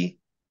be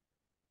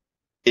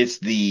it's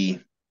the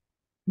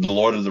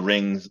Lord of the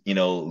Rings,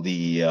 have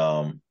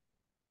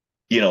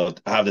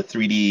the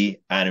 3D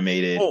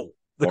animated Oh,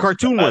 the or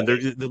cartoon one,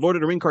 the Lord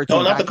of the Ring no,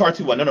 cartoon not the back.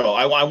 cartoon one. No, no, no.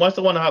 I want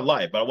the one to have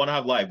live, but I want to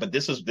have live. But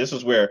this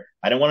is where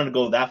I didn't want to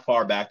go that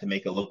far back to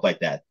make it look like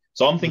that.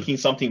 So I'm thinking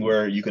something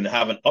where you can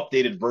have an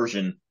updated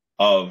version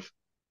of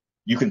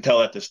you can tell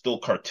that they're still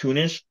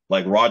cartoonish,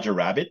 like Roger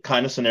Rabbit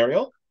kind of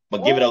scenario,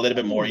 but give it a little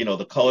bit more. Oh,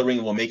 The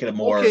coloring will make it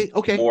a okay,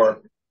 okay.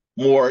 more,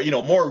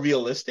 more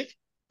realistic.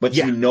 But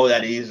Yeah, you know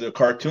that it is a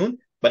cartoon.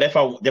 But if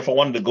I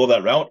wanted to go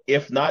that route,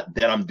 if not,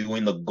 then I'm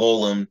doing the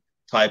Golem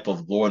type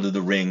of Lord of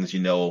the Rings,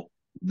 the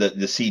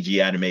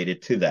CG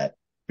animated to that.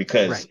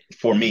 Because right.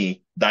 for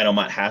me,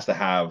 Dynamite has to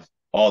have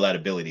all that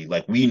ability.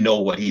 Like we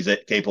know what he's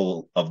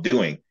capable of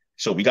doing,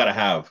 so we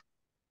have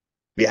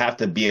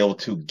to be able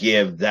to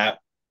give that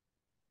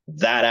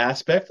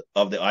aspect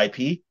of the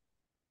IP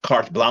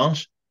carte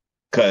blanche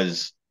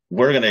because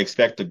we're gonna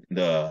expect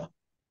the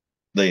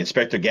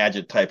Inspector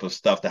Gadget type of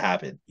stuff to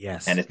happen, and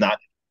Yes. it's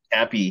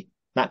campy,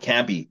 not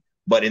campy,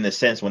 but in the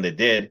sense when they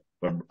did,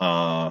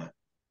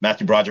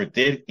 Matthew Broderick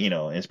did,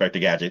 Inspector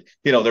Gadget,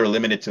 they're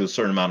limited to a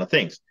certain amount of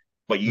things,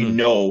 but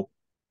Mm.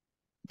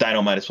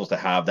 Dynamite is supposed to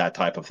have that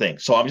type of thing.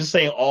 So I'm just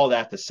saying all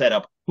that to set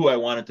up who I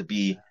wanted to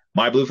be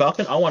my Blue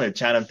Falcon. I wanted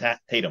Channing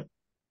Tatum.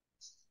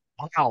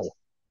 Wow.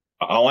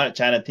 I wanted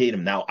Channing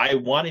Tatum. Now I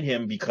wanted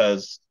him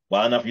because,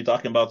 well enough, you're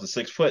talking about the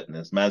 6 foot, and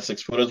this man's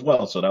 6 foot as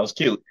well, so that was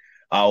cute.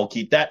 I'll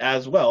keep that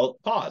as well.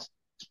 Pause.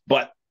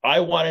 But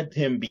I wanted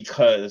him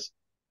because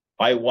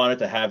I wanted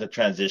to have the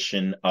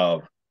transition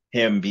of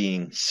him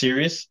being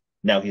serious.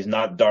 Now he's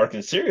not dark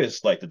and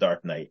serious like the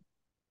Dark Knight,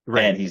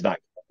 Right. and he's not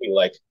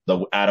like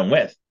the Adam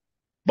West.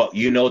 But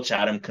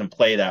Chatham can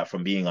play that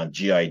from being on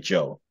G.I.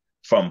 Joe,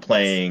 from Yes.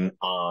 playing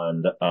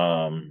on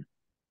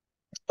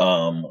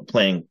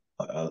playing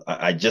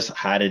I just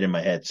had it in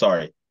my head,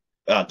 sorry.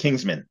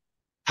 Kingsman,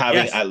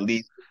 having Yes. at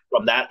least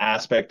from that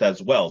aspect as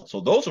well.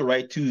 So those are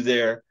right too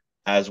there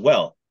as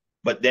well.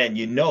 but then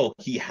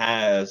he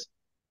has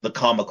the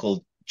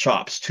comical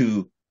chops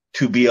to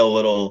be a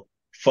little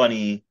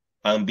funny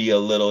and be a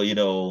little,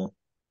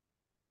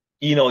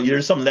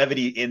 there's some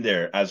levity in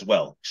there as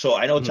well. So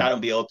I know Mhm. Chad will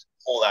be able to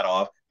pull that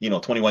off,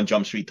 21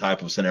 Jump Street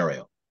type of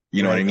scenario.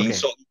 You know what I Right. mean? Okay.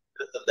 So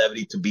the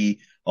levity to be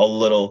a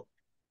little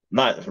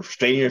not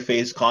straight in your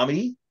face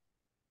comedy,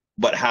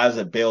 but has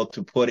a bill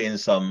to put in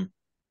some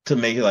to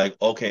make it like,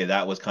 okay,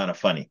 that was kind of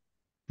funny.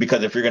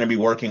 Because if you're going to be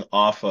working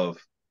off of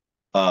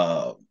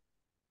uh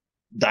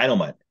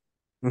Dynomutt,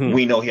 Mhm.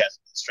 we know he has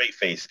a straight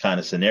face kind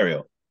of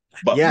scenario.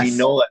 But we Yes.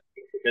 know that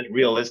the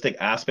realistic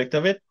aspect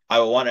of it, I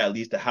would want to at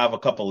least to have a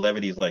couple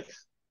levities like,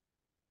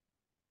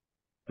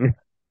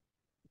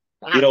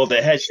 Ah,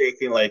 the head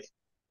shaking like,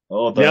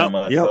 oh yep.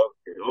 Dynomutt, Yep.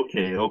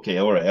 okay,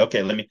 all right,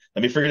 okay, let me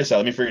figure this out.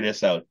 Let me figure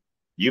this out.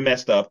 You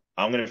messed up.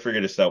 I'm gonna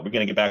figure this out. We're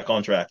gonna get back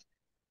on track.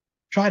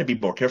 Try to be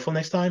more careful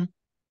next time.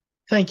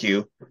 Thank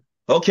you.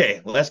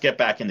 Okay, let's get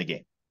back in the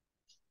game.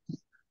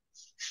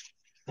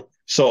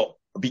 So,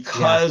 Yeah.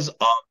 because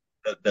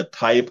of the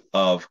type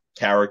of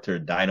character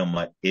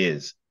Dynomutt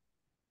is,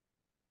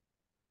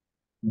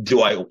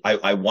 do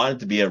I want it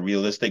to be a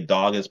realistic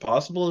dog as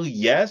possible?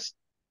 Yes,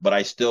 but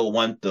I still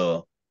want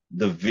the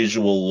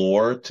visual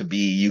lore to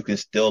be you can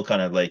still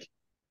kind of like,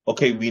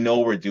 okay, we know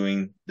we're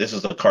doing this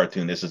is a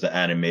cartoon, this is an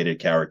animated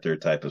character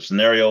type of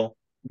scenario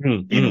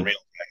Mhm. in Mhm. real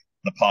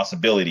the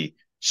possibility.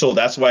 So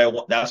that's why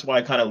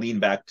I kind of lean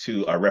back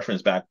to a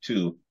reference back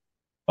to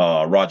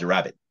Roger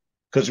Rabbit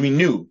because we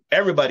knew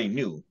everybody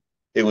knew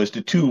it was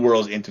the two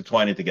worlds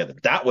intertwining together.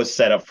 That was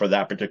set up for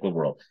that particular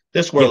world.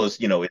 This Yeah. world is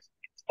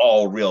it's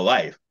all real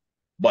life,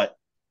 but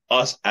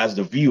us as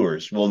the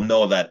viewers will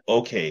know that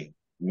okay,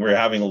 we're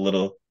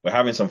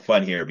having some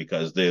fun here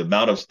because the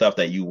amount of stuff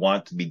that you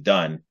want to be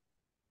done,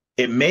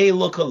 it may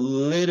look a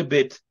little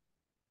bit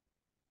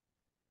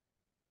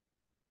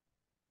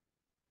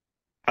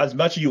as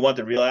much as you want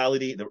the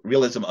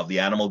realism of the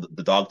animal,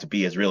 the dog to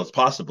be as real as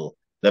possible.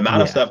 The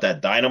amount of Yeah. stuff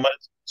that Dynamite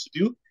is to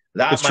do,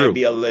 that It's might true.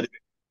 be a little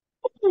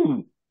bit,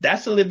 ooh,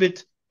 that's a little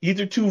bit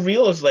either too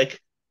real as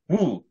like,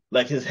 ooh,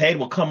 like his head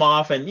will come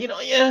off and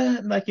yeah,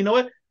 like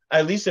what?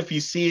 At least if you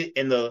see it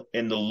in the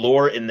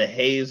lore, in the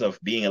haze of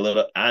being a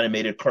little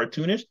animated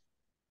cartoonish,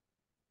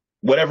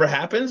 whatever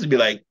happens, be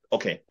like,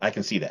 okay, I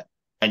can see that.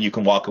 And you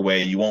can walk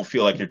away. You won't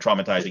feel like you're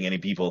traumatizing any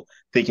people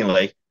thinking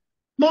like,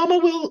 Mama,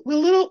 will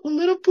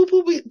little poo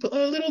poo be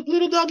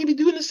little doggy be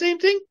doing the same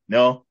thing?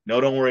 No,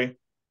 no, don't worry.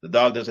 The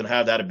dog doesn't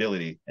have that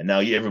ability, and now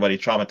everybody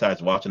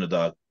traumatized watching the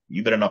dog.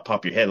 You better not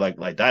pop your head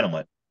like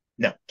Dynamite.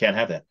 No, can't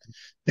have that.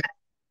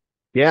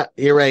 Yeah,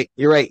 you're right.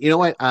 You're right. You know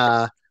what?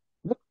 I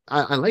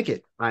like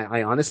it.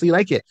 I honestly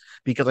like it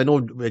because I know,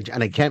 and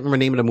I can't remember the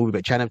name of the movie,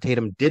 but Channing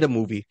Tatum did a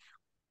movie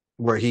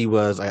where he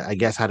was, I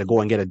guess, had to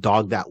go and get a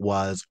dog that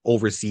was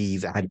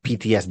overseas, that had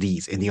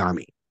PTSDs in the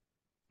army,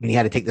 and he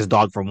had to take this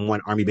dog from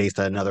one army base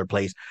to another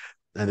place,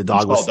 and the It's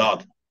dog called was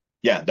dog.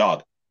 Yeah,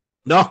 dog.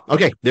 no.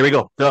 Okay, there we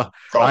go. Duh. All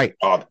Called right.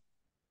 dog.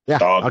 Yeah.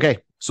 Dog. Okay.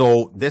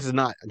 So this is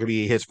not gonna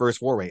be his first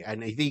foray,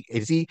 and I think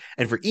is he.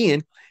 And for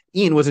Ian,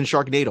 Ian was in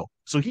Sharknado,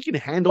 so he can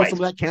handle some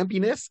Right. of that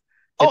campiness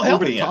and Oh, hell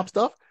over the yeah. top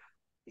stuff.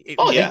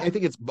 Oh I yeah.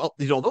 think it's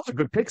those are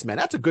good picks, man.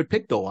 That's a good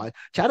pick though.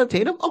 Channing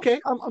Tatum. Okay,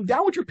 I'm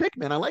down with your pick,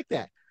 man. I like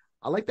that.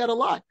 I like that a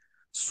lot.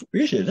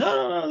 Appreciate it.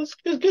 No. It's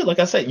good. Like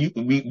I said,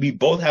 we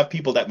both have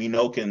people that we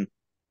know can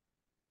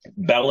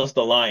balance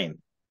the line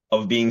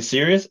of being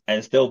serious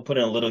and still put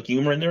in a little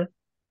humor in there.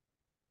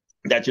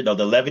 That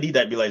the levity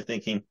that be like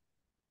thinking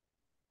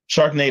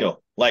Sharknado,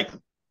 like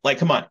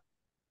come on,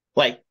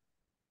 like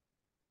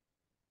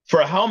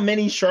for how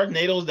many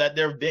Sharknadoes that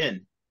there have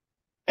been,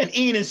 and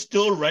Ian is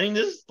still running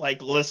this.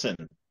 Like, listen,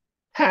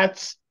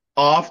 hats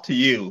off to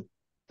you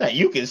that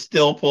you can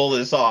still pull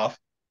this off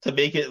to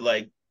make it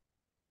like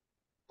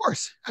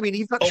Course. I mean,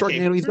 he's got okay,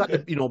 Sharknado. He's we're got the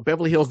good,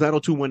 Beverly Hills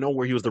 90210,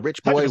 where he was the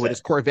rich boy with 100%,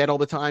 his Corvette all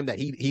the time that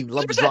he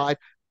loved to 100%, drive.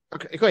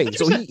 Okay,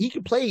 so 100%. he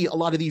can play a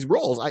lot of these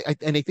roles.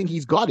 And I think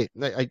he's got it.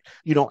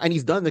 And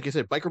he's done, like I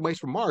said, Biker Mice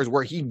from Mars,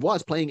 where he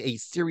was playing a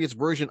serious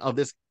version of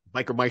this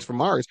Biker Mice from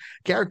Mars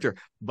character.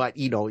 But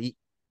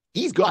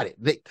he's got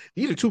it.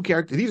 These are two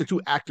characters. These are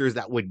two actors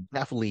that would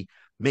definitely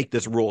make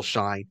this role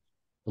shine,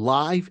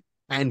 live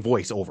and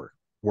voiceover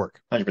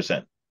work.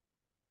 100%.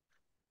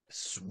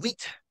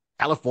 Sweet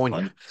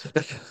California.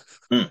 100%.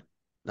 Mm.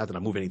 Not that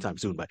I'm moving anytime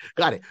soon, but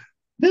got it.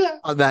 Yeah.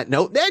 On that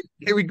note, then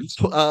here we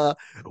go.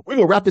 We're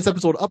gonna wrap this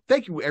episode up.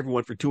 Thank you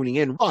everyone for tuning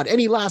in. Ron,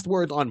 any last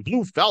words on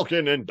Blue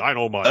Falcon and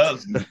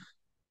Dynomutt?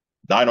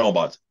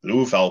 Dinobots,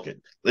 Blue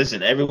Falcon.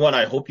 Listen, everyone,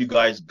 I hope you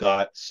guys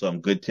got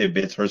some good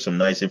tidbits, heard some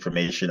nice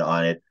information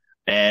on it.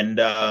 And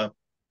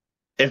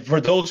if for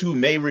those who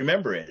may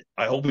remember it,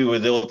 I hope we were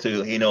able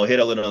to, hit a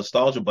little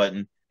nostalgia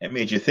button and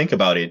made you think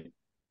about it.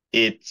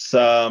 It's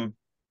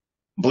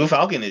Blue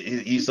Falcon.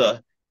 He's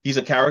a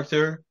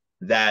character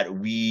that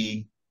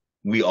we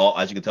all,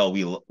 as you can tell,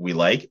 we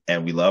like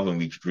and we love, and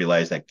we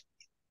realize that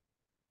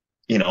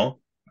you know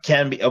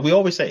can be. We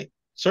always say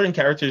certain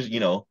characters,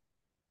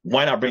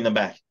 why not bring them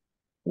back?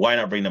 Why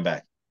not bring them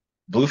back?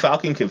 Blue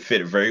Falcon can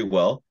fit very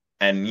well,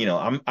 And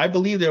I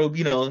believe there will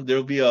be there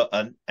will be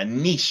a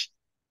niche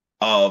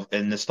of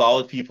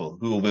nostalgic people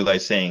who will be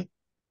like saying,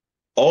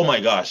 "Oh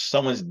my gosh,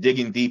 someone's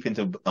digging deep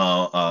into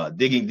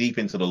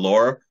the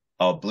lore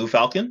of Blue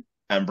Falcon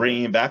and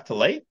bringing him back to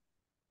light.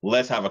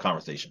 Let's have a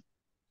conversation."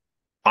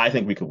 I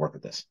think we could work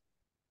with this.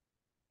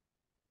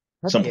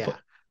 Heck Simple yeah. put.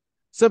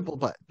 Simple,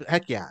 but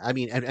heck yeah. I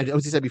mean, and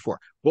as you said before,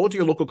 go to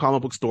your local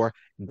comic book store,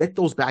 get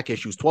those back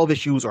issues, 12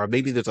 issues, or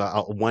maybe there's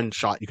a one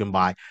shot you can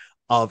buy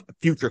of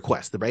Future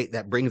Quest, right?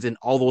 That brings in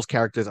all those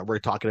characters that we're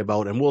talking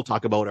about and we'll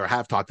talk about or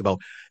have talked about,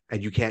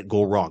 and you can't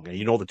go wrong. And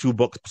the two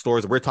book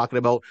stores that we're talking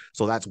about.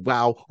 So that's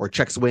WoW or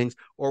Check Swings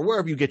or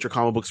wherever you get your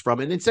comic books from.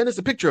 And then send us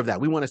a picture of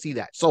that. We want to see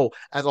that. So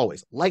as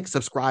always, like,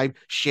 subscribe,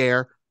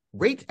 share,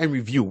 rate and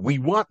review. We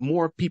want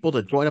more people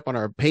to join up on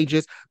our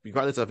pages,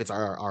 regardless of if it's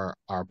our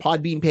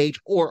Podbean page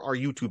or our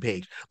YouTube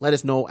page. Let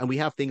us know. And we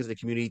have things in the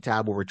community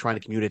tab where we're trying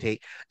to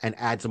communicate and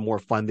add some more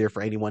fun there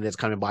for anyone that's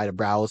coming by to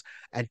browse.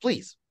 And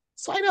please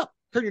sign up,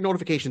 turn your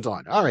notifications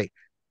on. All right.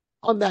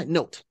 On that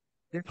note,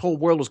 this whole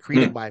world was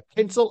created by a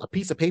pencil, a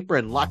piece of paper,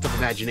 and lots of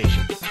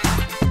imagination.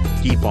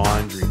 Keep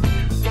on dreaming.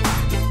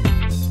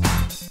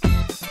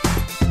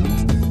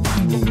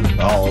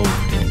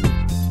 Oh.